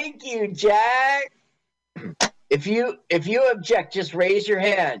 Thank you, Jack. If you object, just raise your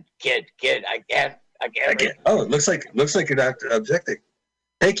hand. Kid, I can't. Oh, it looks like you're not objecting.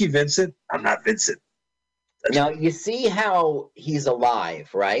 Thank you, Vincent. I'm not Vincent. Now, you see how he's alive,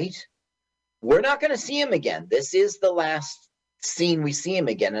 right? We're not going to see him again. This is the last scene we see him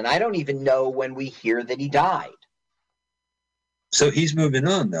again, and I don't even know when we hear that he died. So he's moving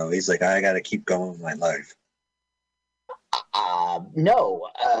on, though. He's like, I got to keep going with my life. No.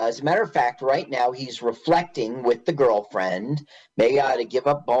 As a matter of fact, right now he's reflecting with the girlfriend. Maybe I ought to give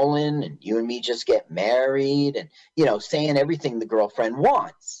up bowling and you and me just get married and, saying everything the girlfriend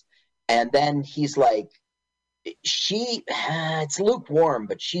wants. And then he's like, it's lukewarm,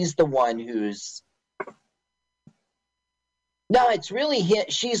 but she's the one who's... No, it's really him.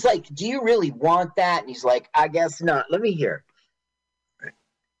 She's like, do you really want that? And he's like, I guess not. Let me hear.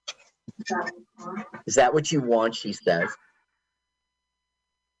 Is that what you want? She says.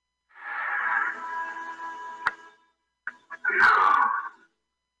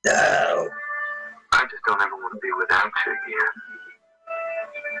 No. I just don't ever want to be without you again.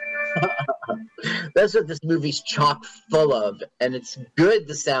 That's what this movie's chock full of, and it's good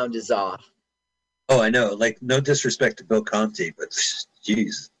the sound is off. Oh, I know. Like, no disrespect to Bill Conti, but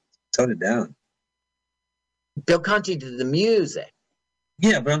jeez, tone it down. Bill Conti did the music.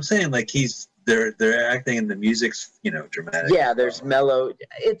 Yeah, but I'm saying like they're acting and the music's dramatic. Yeah, there's mellow.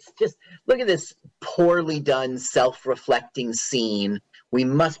 It's just look at this poorly done self-reflecting scene. We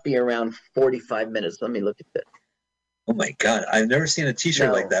must be around 45 minutes. Let me look at this. Oh my God, I've never seen a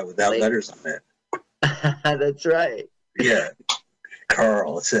T-shirt like that without letters on it. That's right. Yeah,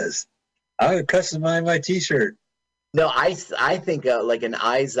 Carl. It says, "I would customize my T-shirt." No, I think like an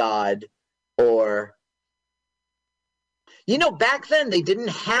Izod or. Back then they didn't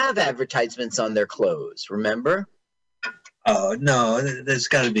have advertisements on their clothes, remember? Oh, no, there's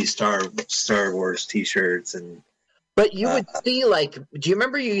got to be Star Wars T-shirts. But you would see, do you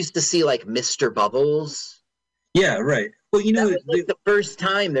remember you used to see, Mr. Bubbles? Yeah, right. Well, that was the first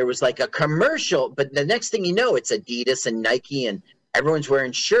time there was, a commercial, but the next thing you know, it's Adidas and Nike, and everyone's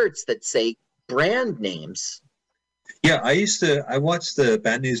wearing shirts that say brand names. Yeah, I watched the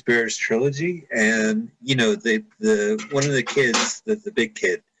Bad News Bears trilogy, and one of the kids, the big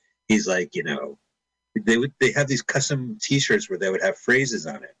kid, he's like, they have these custom T-shirts where they would have phrases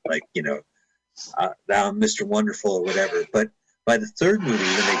on it, like I'm Mr. Wonderful or whatever. But by the third movie,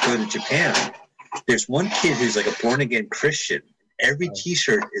 when they go to Japan, there's one kid who's like a born again Christian. Every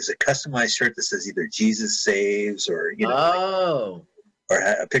T-shirt is a customized shirt that says either Jesus saves or or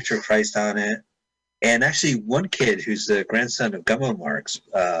a picture of Christ on it. And actually, one kid who's the grandson of Gummo Marx,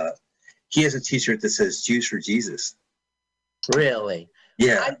 he has a T-shirt that says "Jews for Jesus." Really?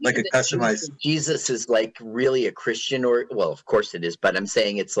 Yeah, like a customized. Jesus is like really a Christian, or well, of course it is, but I'm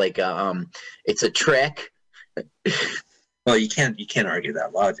saying it's like it's a trick. Well, you can't argue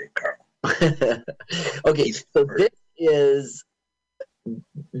that logic, Carl. Okay, so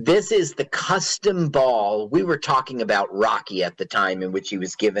this is the custom ball. We were talking about Rocky at the time in which he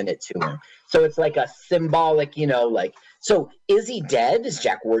was giving it to him. So it's like a symbolic, so is he dead? Is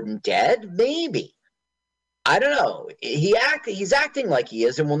Jack Warden dead? Maybe. I don't know. He's acting like he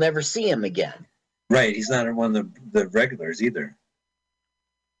is, and we'll never see him again. Right. He's not one of the regulars either.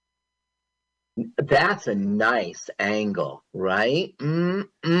 That's a nice angle, right?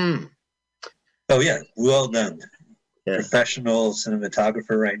 Mm-mm. Oh, yeah. Well done. Yes. Professional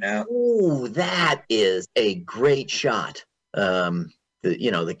cinematographer right now. Ooh, that is a great shot. The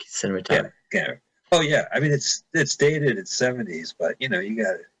cinematographer. Yeah. Oh, yeah. I mean, it's dated. It's 70s, but, you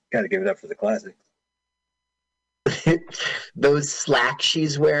got to give it up for the classics. Those slacks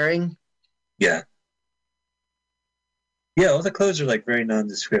she's wearing. Yeah. Yeah, all the clothes are like very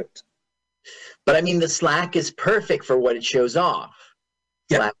nondescript. But I mean, the slack is perfect for what it shows off.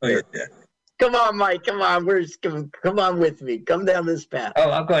 Yeah. Oh, yeah. Come on, Mike. Come on. Come on with me. Come down this path.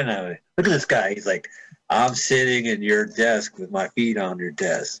 Oh, I'm going that way. Look at this guy. He's like, I'm sitting in your desk with my feet on your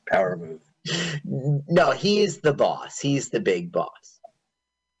desk. Power move. No, he's the boss. He's the big boss.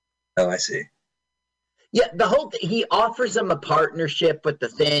 Oh, I see. Yeah, the whole thing, he offers him a partnership with the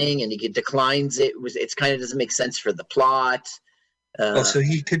thing, and he declines it. It's kind of doesn't make sense for the plot. So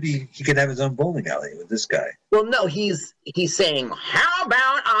he could have his own bowling alley with this guy. Well, no, he's saying, how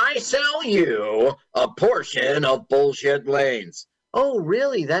about I sell you a portion of bullshit lanes? Oh,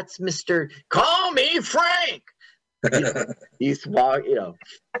 really? That's Mr. Call me Frank. He's Go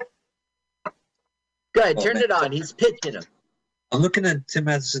ahead, turn it on. He's pitching him. I'm looking at Tim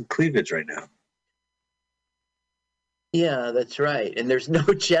Matheson's cleavage right now. Yeah, that's right. And there's no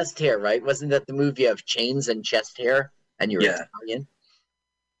chest hair, right? Wasn't that the movie of chains and chest hair? And you're Italian.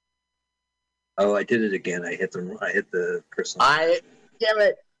 Oh, I did it again. I hit the person. Damn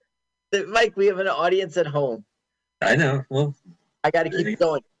it, Mike. We have an audience at home. I know. Well, I got to keep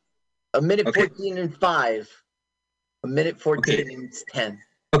going. A minute 14 and 5. A minute 14 and 10.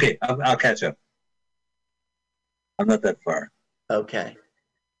 Okay, I'll catch up. I'm not that far. Okay.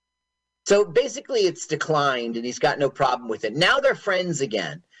 So basically, it's declined, and he's got no problem with it. Now they're friends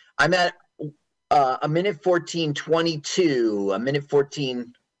again. I'm at a minute 14:22. A minute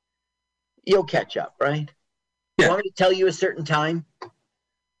 14. You'll catch up, right? Yeah. You want me to tell you a certain time?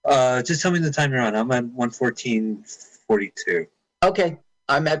 Just tell me the time you're on. I'm at 1:14:42. Okay.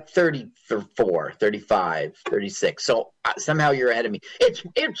 I'm at 34, 35, 36. So somehow you're ahead of me.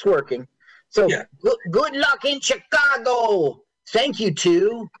 It's working. So good luck in Chicago. Thank you,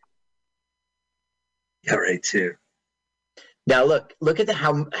 too. Yeah, right, too. Now look at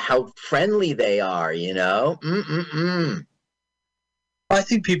how friendly they are, Mm-mm-mm. I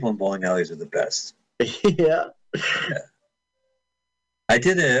think people in bowling alleys are the best. Yeah. I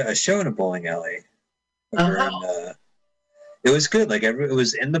did a show in a bowling alley. It was good. Like it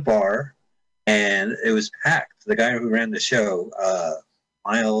was in the bar, and it was packed. The guy who ran the show,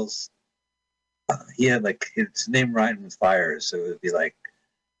 Miles, he had like his name rhymed with fire, so it would be like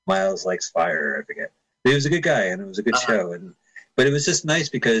Miles likes fire. I forget. But he was a good guy, and it was a good show. But it was just nice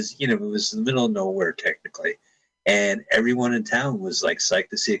because it was in the middle of nowhere technically, and everyone in town was like psyched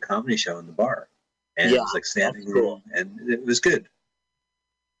to see a comedy show in the bar, and it was like standing room, and it was good.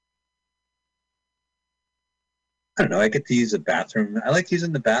 I don't know. I get to use a bathroom. I like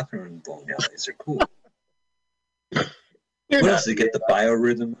using the bathroom in bowling alleys. They're cool. What else? You get the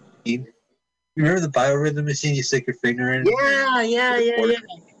biorhythm machine. You remember the biorhythm machine? You stick your finger in. Yeah.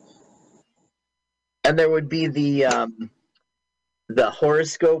 And there would be the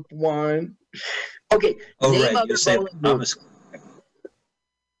horoscope one. Okay. Oh, right. You're saying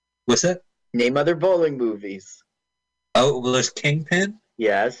what's that? Name other bowling movies. Oh, well, there's Kingpin.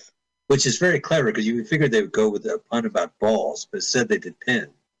 Yes. Which is very clever because you would figure they would go with a pun about balls, but instead they did pin.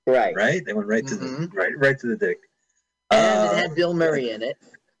 Right. Right? They went right to the right to the dick. And it had Bill Murray in it.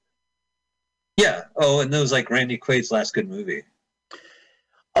 Yeah. Oh, and that was like Randy Quaid's last good movie.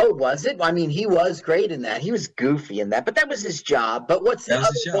 Oh, was it? I mean, he was great in that. He was goofy in that, but that was his job. But what's the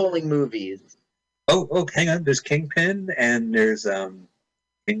other bowling movies? Oh, hang on. There's Kingpin and there's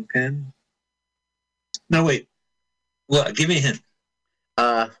Kingpin. No, wait. Well, give me a hint.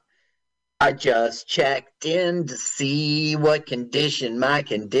 I just checked in to see what condition my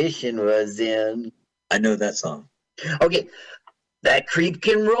condition was in. I know that song. Okay. That creep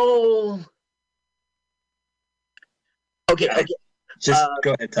can roll. Okay. Just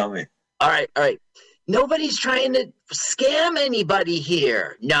go ahead, tell me. All right. Nobody's trying to scam anybody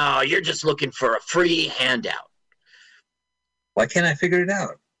here. No, you're just looking for a free handout. Why can't I figure it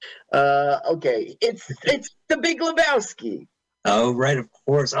out? Okay. It's The Big Lebowski. Oh, right, of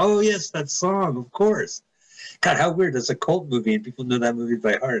course. Oh, yes, that song, of course. God, how weird. That's a cult movie, and people know that movie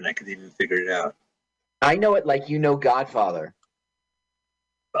by heart, and I couldn't even figure it out. I know it like you know Godfather.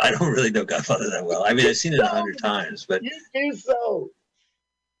 I don't really know Godfather that well. I mean, I've seen it 100 times, but... You do so.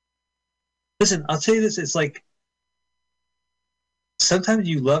 Listen, I'll tell you this. It's like sometimes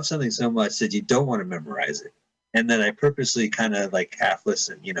you love something so much that you don't want to memorize it. And then I purposely kind of like half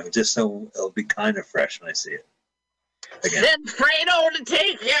listen, just so it'll be kind of fresh when I see it. Again. Send Fredo to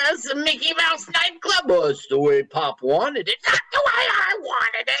take us to Mickey Mouse nightclub. Well, it's the way Pop wanted it, not the way I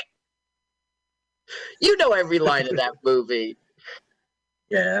wanted it. You know every line of that movie.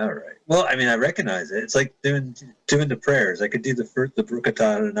 Yeah, all right. Well, I mean, I recognize it. It's like doing the prayers. I could do the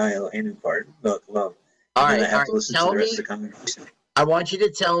Brukata and Elohenu part, love. All right, I have to listen to the rest of the conversation. I want you to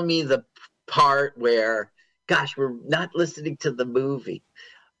tell me the part where, gosh, we're not listening to the movie.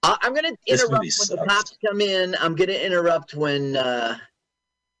 I'm going to interrupt when the cops come in. I'm going to interrupt when...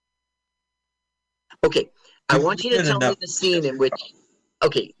 Okay, I want you to tell me the scene in which...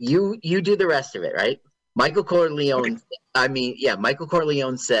 Okay, you do the rest of it, right? Michael Corleone... Okay. Michael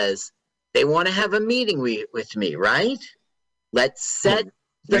Corleone says, they want to have a meeting with me, right? Let's set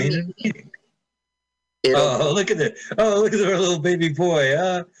the meeting. Look at that. Oh, look at our little baby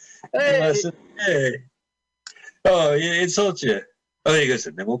boy. Hey. Oh, yeah, insult you. Oh, he goes,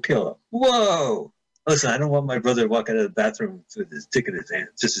 then we'll kill him. Whoa. Listen, I don't want my brother to walk out of the bathroom with his dick in his hand,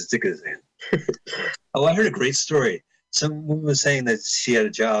 just his dick in his hand. Oh, I heard a great story. Some woman was saying that she had a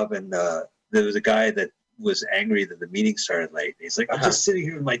job, and there was a guy that was angry that the meeting started late. He's like, I'm just sitting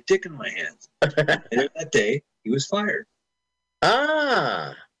here with my dick in my hands. And that day, he was fired.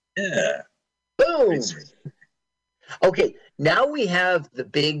 Ah. Yeah. Boom. Okay, now we have the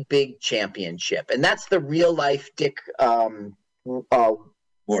big championship, and that's the real life Dick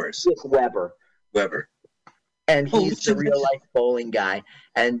Morris. Dick Weber. And he's the real life bowling guy.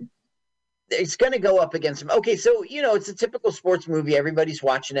 And it's going to go up against him. Okay, so, it's a typical sports movie. Everybody's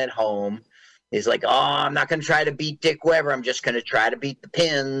watching at home. He's like, I'm not going to try to beat Dick Weber. I'm just going to try to beat the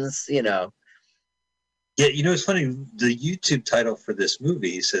pins, Yeah, it's funny. The YouTube title for this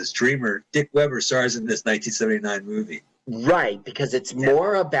movie says Dreamer, Dick Weber stars in this 1979 movie. Right, because it's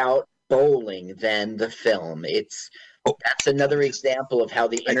more about bowling than the film. That's another example of how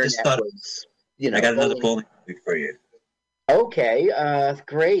the internet was, I got another bowling movie for you. Okay,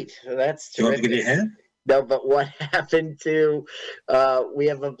 great. That's terrific. Do you want me to give you a hint? No, but what happened to? We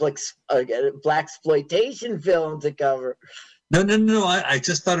have a blaxploitation film to cover. No. I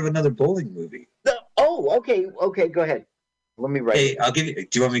just thought of another bowling movie. Okay. Go ahead. Let me write. Hey, I'll give you. Do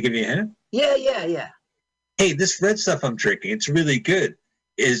you want me to give you a hint? Yeah. Hey, this red stuff I'm drinking, it's really good.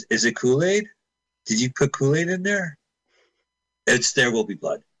 Is it Kool-Aid? Did you put Kool-Aid in there? It's There Will Be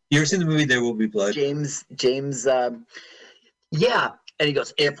Blood. You ever seen the movie There Will Be Blood? James. Yeah. And he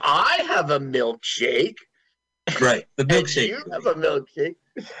goes, if I have a milkshake. Right. The milkshake. You have a milkshake.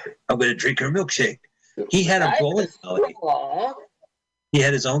 I'm going to drink her milkshake. He had a bowling alley. He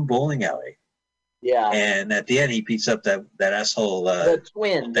had his own bowling alley. Yeah. And at the end, he beats up that asshole. The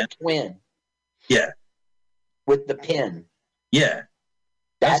twin. Yeah. With the pin. Yeah.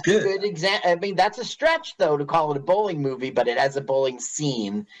 That's good. A good example. I mean, that's a stretch, though, to call it a bowling movie, but it has a bowling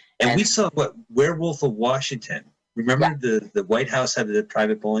scene. And we saw, Werewolf of Washington. Remember the White House had a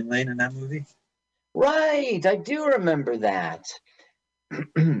private bowling lane in that movie? Right. I do remember that.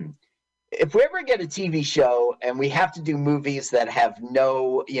 If we ever get a TV show and we have to do movies that have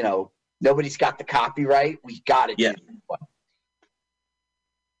nobody's got the copyright, we got to do one.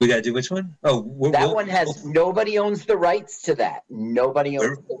 We got to do which one? Oh, that one has nobody owns the rights to that. Nobody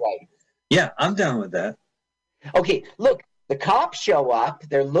owns the rights. Yeah, I'm down with that. Okay, look, the cops show up.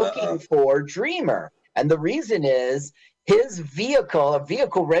 They're looking for Dreamer. And the reason is his vehicle, a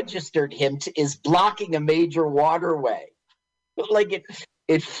vehicle registered him, is blocking a major waterway. Like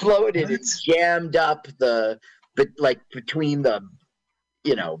it floated, it jammed up between the,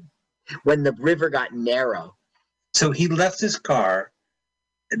 when the river got narrow. So he left his car,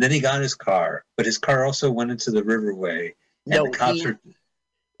 and then he got his car, but his car also went into the riverway. And the cops were...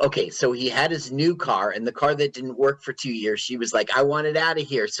 Okay, so he had his new car, and the car that didn't work for 2 years, she was like, I want it out of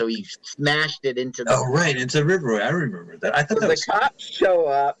here. So he smashed it into the... Oh, right, into the riverway. I remember that. I thought that was... The cops show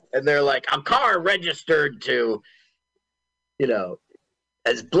up, and they're like, a car registered to,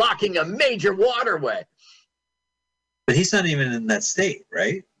 as blocking a major waterway. But he's not even in that state,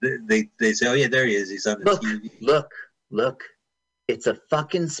 right? They say, oh, yeah, there he is. He's on the TV. Look. It's a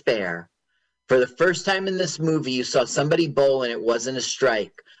fucking spare. For the first time in this movie, you saw somebody bowl, and it wasn't a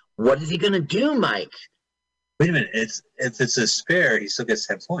strike. What is he going to do, Mike? Wait a minute. If it's a spare, he still gets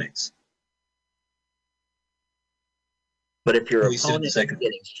 10 points. But if your opponent is getting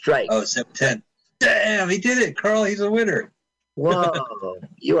strike. Oh, 10. Damn, he did it, Carl. He's a winner. Whoa,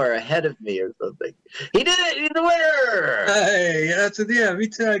 you are ahead of me or something. He did it. He's the winner. Hey, me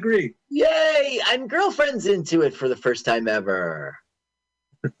too. I agree. Yay, and girlfriend's into it for the first time ever.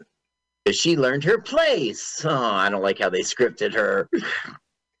 She learned her place. Oh, I don't like how they scripted her.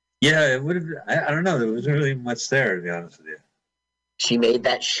 Yeah, it would have. I don't know. There wasn't really much there, to be honest with you. She made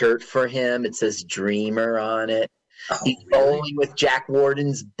that shirt for him. It says Dreamer on it. Oh, he's bowling with Jack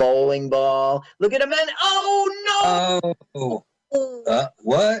Warden's bowling ball. Look at him, man. Oh, no. Oh.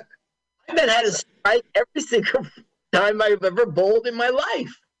 What? I've been had a strike every single time I've ever bowled in my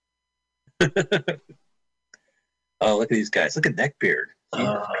life. Oh, look at these guys. Look at Neckbeard.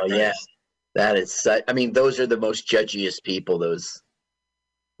 Oh, yeah. That is, I mean, those are the most judgiest people, those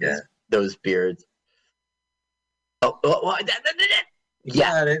beards.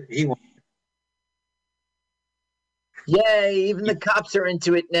 Yeah. He won. Yay, even the cops are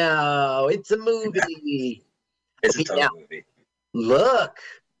into it now. It's a movie. It's a total movie. Look.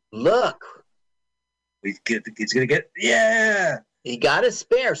 He's going to get, yeah. He got a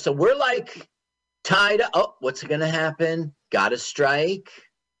spare. So we're like tied up. Oh, what's going to happen? Got a strike.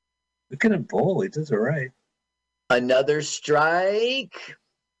 Look at him bowl. He does all right. Another strike.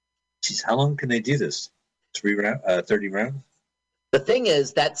 Jeez, how long can they do this? 30 rounds? The thing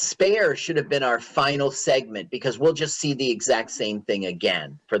is, that spare should have been our final segment because we'll just see the exact same thing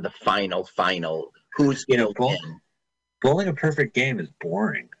again for the final. Who's going to win? Bowling a perfect game is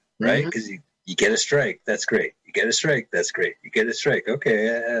boring, right? Because you get a strike. That's great. You get a strike. That's great. You get a strike. Okay,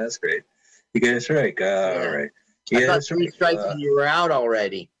 that's great. You get a strike. All right. I thought 3 strikes and you were out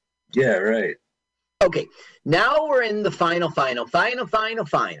already. Yeah, right. Okay, now we're in the final. So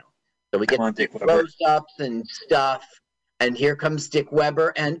we get close-ups and stuff. And here comes Dick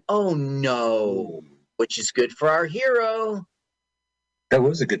Weber, and oh no, which is good for our hero. That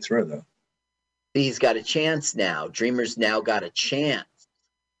was a good throw, though. He's got a chance now. Dreamer's now got a chance.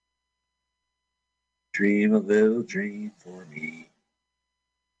 Dream a little dream for me.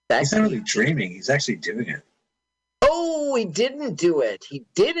 He's not really dreaming. He's actually doing it. Oh, he didn't do it.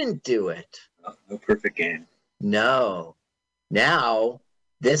 No perfect game. No. Now...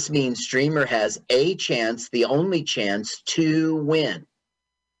 this means Dreamer has a chance, the only chance, to win.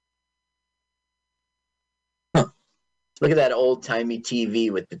 Huh. Look at that old-timey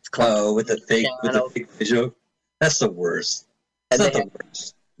TV with its with the fake visual. That's the worst. That's not the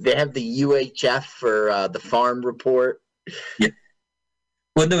worst. They have the UHF for the Farm Report. Yeah.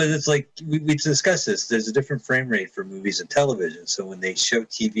 Well, no, it's like we discussed this. There's a different frame rate for movies and television. So when they show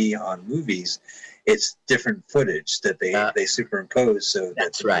TV on movies, it's different footage that they superimpose. So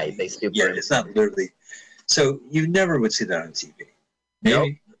that's right. They superimpose. Yeah, it's not literally. So you never would see that on TV. Maybe.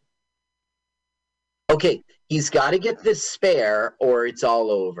 Nope. Okay, he's got to get this spare, or it's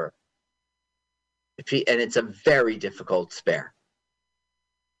all over. And it's a very difficult spare.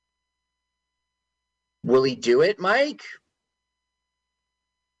 Will he do it, Mike?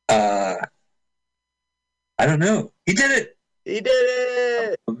 I don't know. He did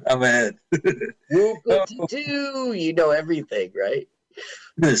it. I'm ahead. You know everything, right?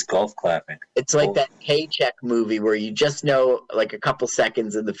 Look at this golf clapping. It's like that Paycheck movie where you just know like a couple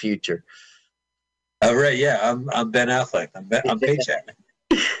seconds in the future. Oh, right, yeah. I'm Ben Affleck. I'm Paycheck.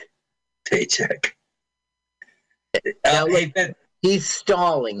 Paycheck. Now, hey, Ben. He's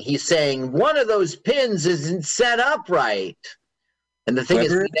stalling. He's saying one of those pins isn't set up right. And the thing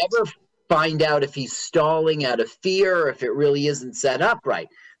is, we never find out if he's stalling out of fear or if it really isn't set up right.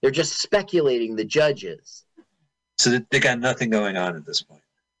 They're just speculating, the judges. So they got nothing going on at this point.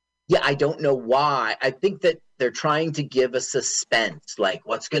 Yeah, I don't know why. I think that they're trying to give a suspense, like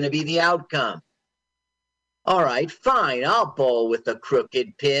what's going to be the outcome. All right, fine. I'll bowl with a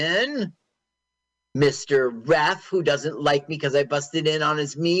crooked pin. Mr. Ref, who doesn't like me because I busted in on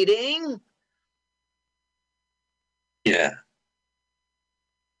his meeting. Yeah.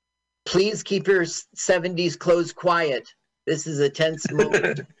 Please keep your 70s clothes quiet. This is a tense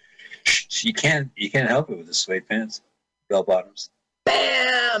moment. You can't help it with the suede pants, bell bottoms.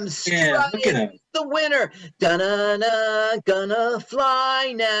 Bam! Yeah, look at him. The winner. Da-na-na, gonna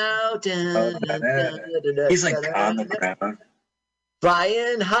fly now. He's like on the ground.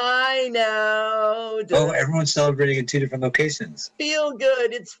 Flying high now. Oh, everyone's celebrating in 2 different locations. Feel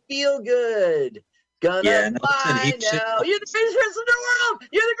good. It's feel good. Gonna fly now. You're the greatest person in the world.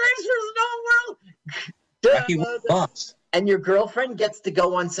 You're the greatest person in the world. Boss. And your girlfriend gets to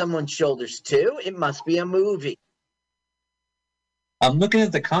go on someone's shoulders too. It must be a movie. I'm looking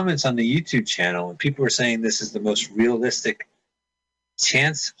at the comments on the YouTube channel, and people are saying this is the most realistic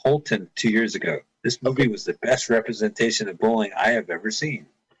Chance Holton 2 years ago. This movie was the best representation of bowling I have ever seen.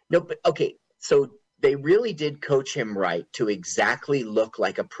 No, but okay, so they really did coach him right to exactly look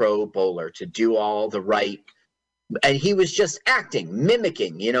like a pro bowler, to do all the right, and he was just acting,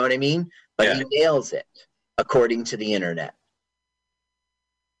 mimicking, you know what I mean? But he nails it, according to the internet.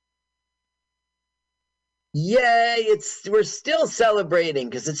 Yay, we're still celebrating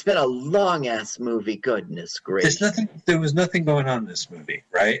because it's been a long ass movie. Goodness gracious. There was nothing going on in this movie,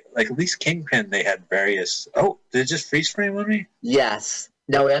 right? Like at least Kingpin, they had various. Oh, did it just freeze frame on me? Yes.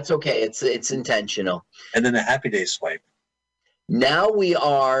 No, that's okay. It's intentional. And then the Happy Days swipe. Now we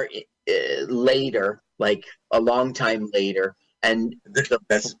are later, like a long time later, and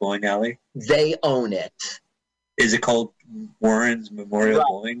that's bowling alley. They own it. Is it called Warren's Memorial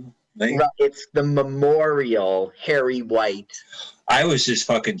Bowling? Right. It's the Memorial Harry White. I was just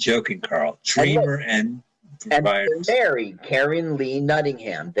fucking joking, Carl. Dreamer and they're married. Karen Lee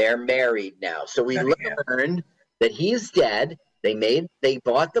Nuttingham. They're married now. So we learned that he's dead. They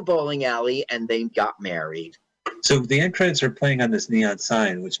bought the bowling alley and they got married. So the end credits are playing on this neon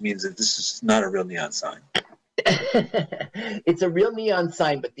sign, which means that this is not a real neon sign. It's a real neon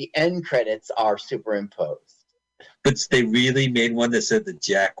sign, but the end credits are superimposed. But they really made one that said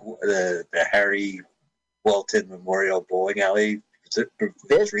the Harry Walton Memorial Bowling Alley.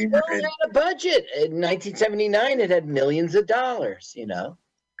 This film had a budget. In 1979, it had millions of dollars, you know.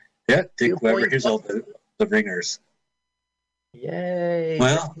 Yeah, Dick Weber. Here's all the ringers. Yay.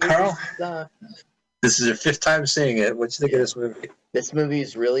 Well, Carl, this is your 5th time seeing it. What do you think of this movie? This movie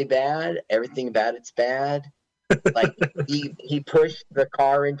is really bad. Everything about it's bad. Like he pushed the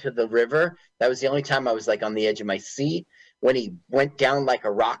car into the river. That was the only time I was like on the edge of my seat. When he went down like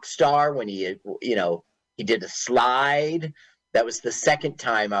a rock star, when he did a slide. That was the second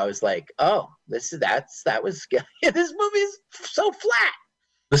time I was like, oh, this movie is so flat.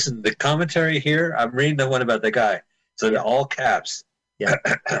 Listen, the commentary here, I'm reading the one about the guy. So in all caps. Yeah.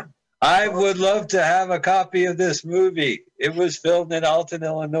 I would love to have a copy of this movie. It was filmed in Alton,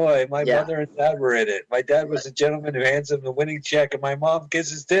 Illinois. My mother and dad were in it. My dad was a gentleman who hands him the winning check, and my mom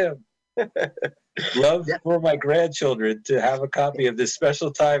kisses Tim. Love for my grandchildren to have a copy of this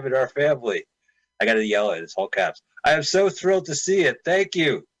special time in our family. I got to yell it. It's all caps. I am so thrilled to see it. Thank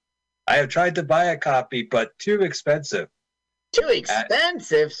you. I have tried to buy a copy, but too expensive. Too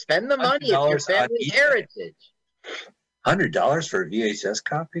expensive? Spend the money. It's your family heritage. $100 for a VHS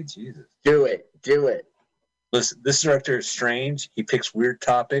copy? Jesus. Do it. Listen, this director is strange. He picks weird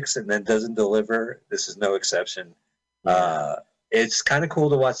topics and then doesn't deliver. This is no exception. It's kind of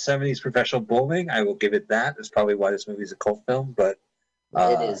cool to watch 70s professional bowling. I will give it that. That's probably why this movie is a cult film. But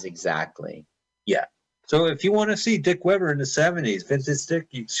it is exactly. Yeah. So if you want to see Dick Weber in the 70s, vintage Dick,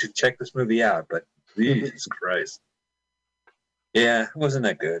 you should check this movie out. But Jesus Christ. Yeah, it wasn't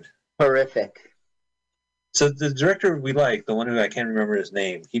that good. Horrific. So the director we like, the one who I can't remember his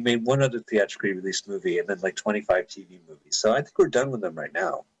name, he made one other theatrically released movie and then like 25 TV movies. So I think we're done with them right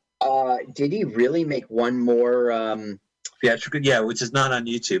now. Did he really make one more? Theatrical? Yeah, which is not on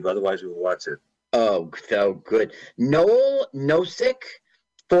YouTube. Otherwise, we will watch it. Oh, so good. Noel Nosek,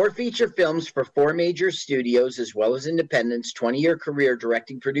 4 feature films for 4 major studios as well as independents, 20-year career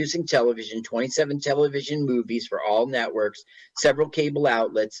directing, producing television, 27 television movies for all networks, several cable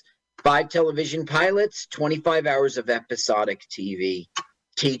outlets, 5 television pilots, 25 hours of episodic TV.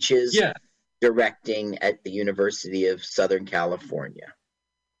 Teaches directing at the University of Southern California.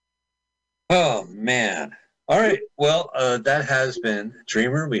 Oh, man. All right. Well, that has been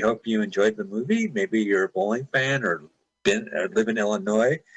Dreamer. We hope you enjoyed the movie. Maybe you're a bowling fan or live in Illinois.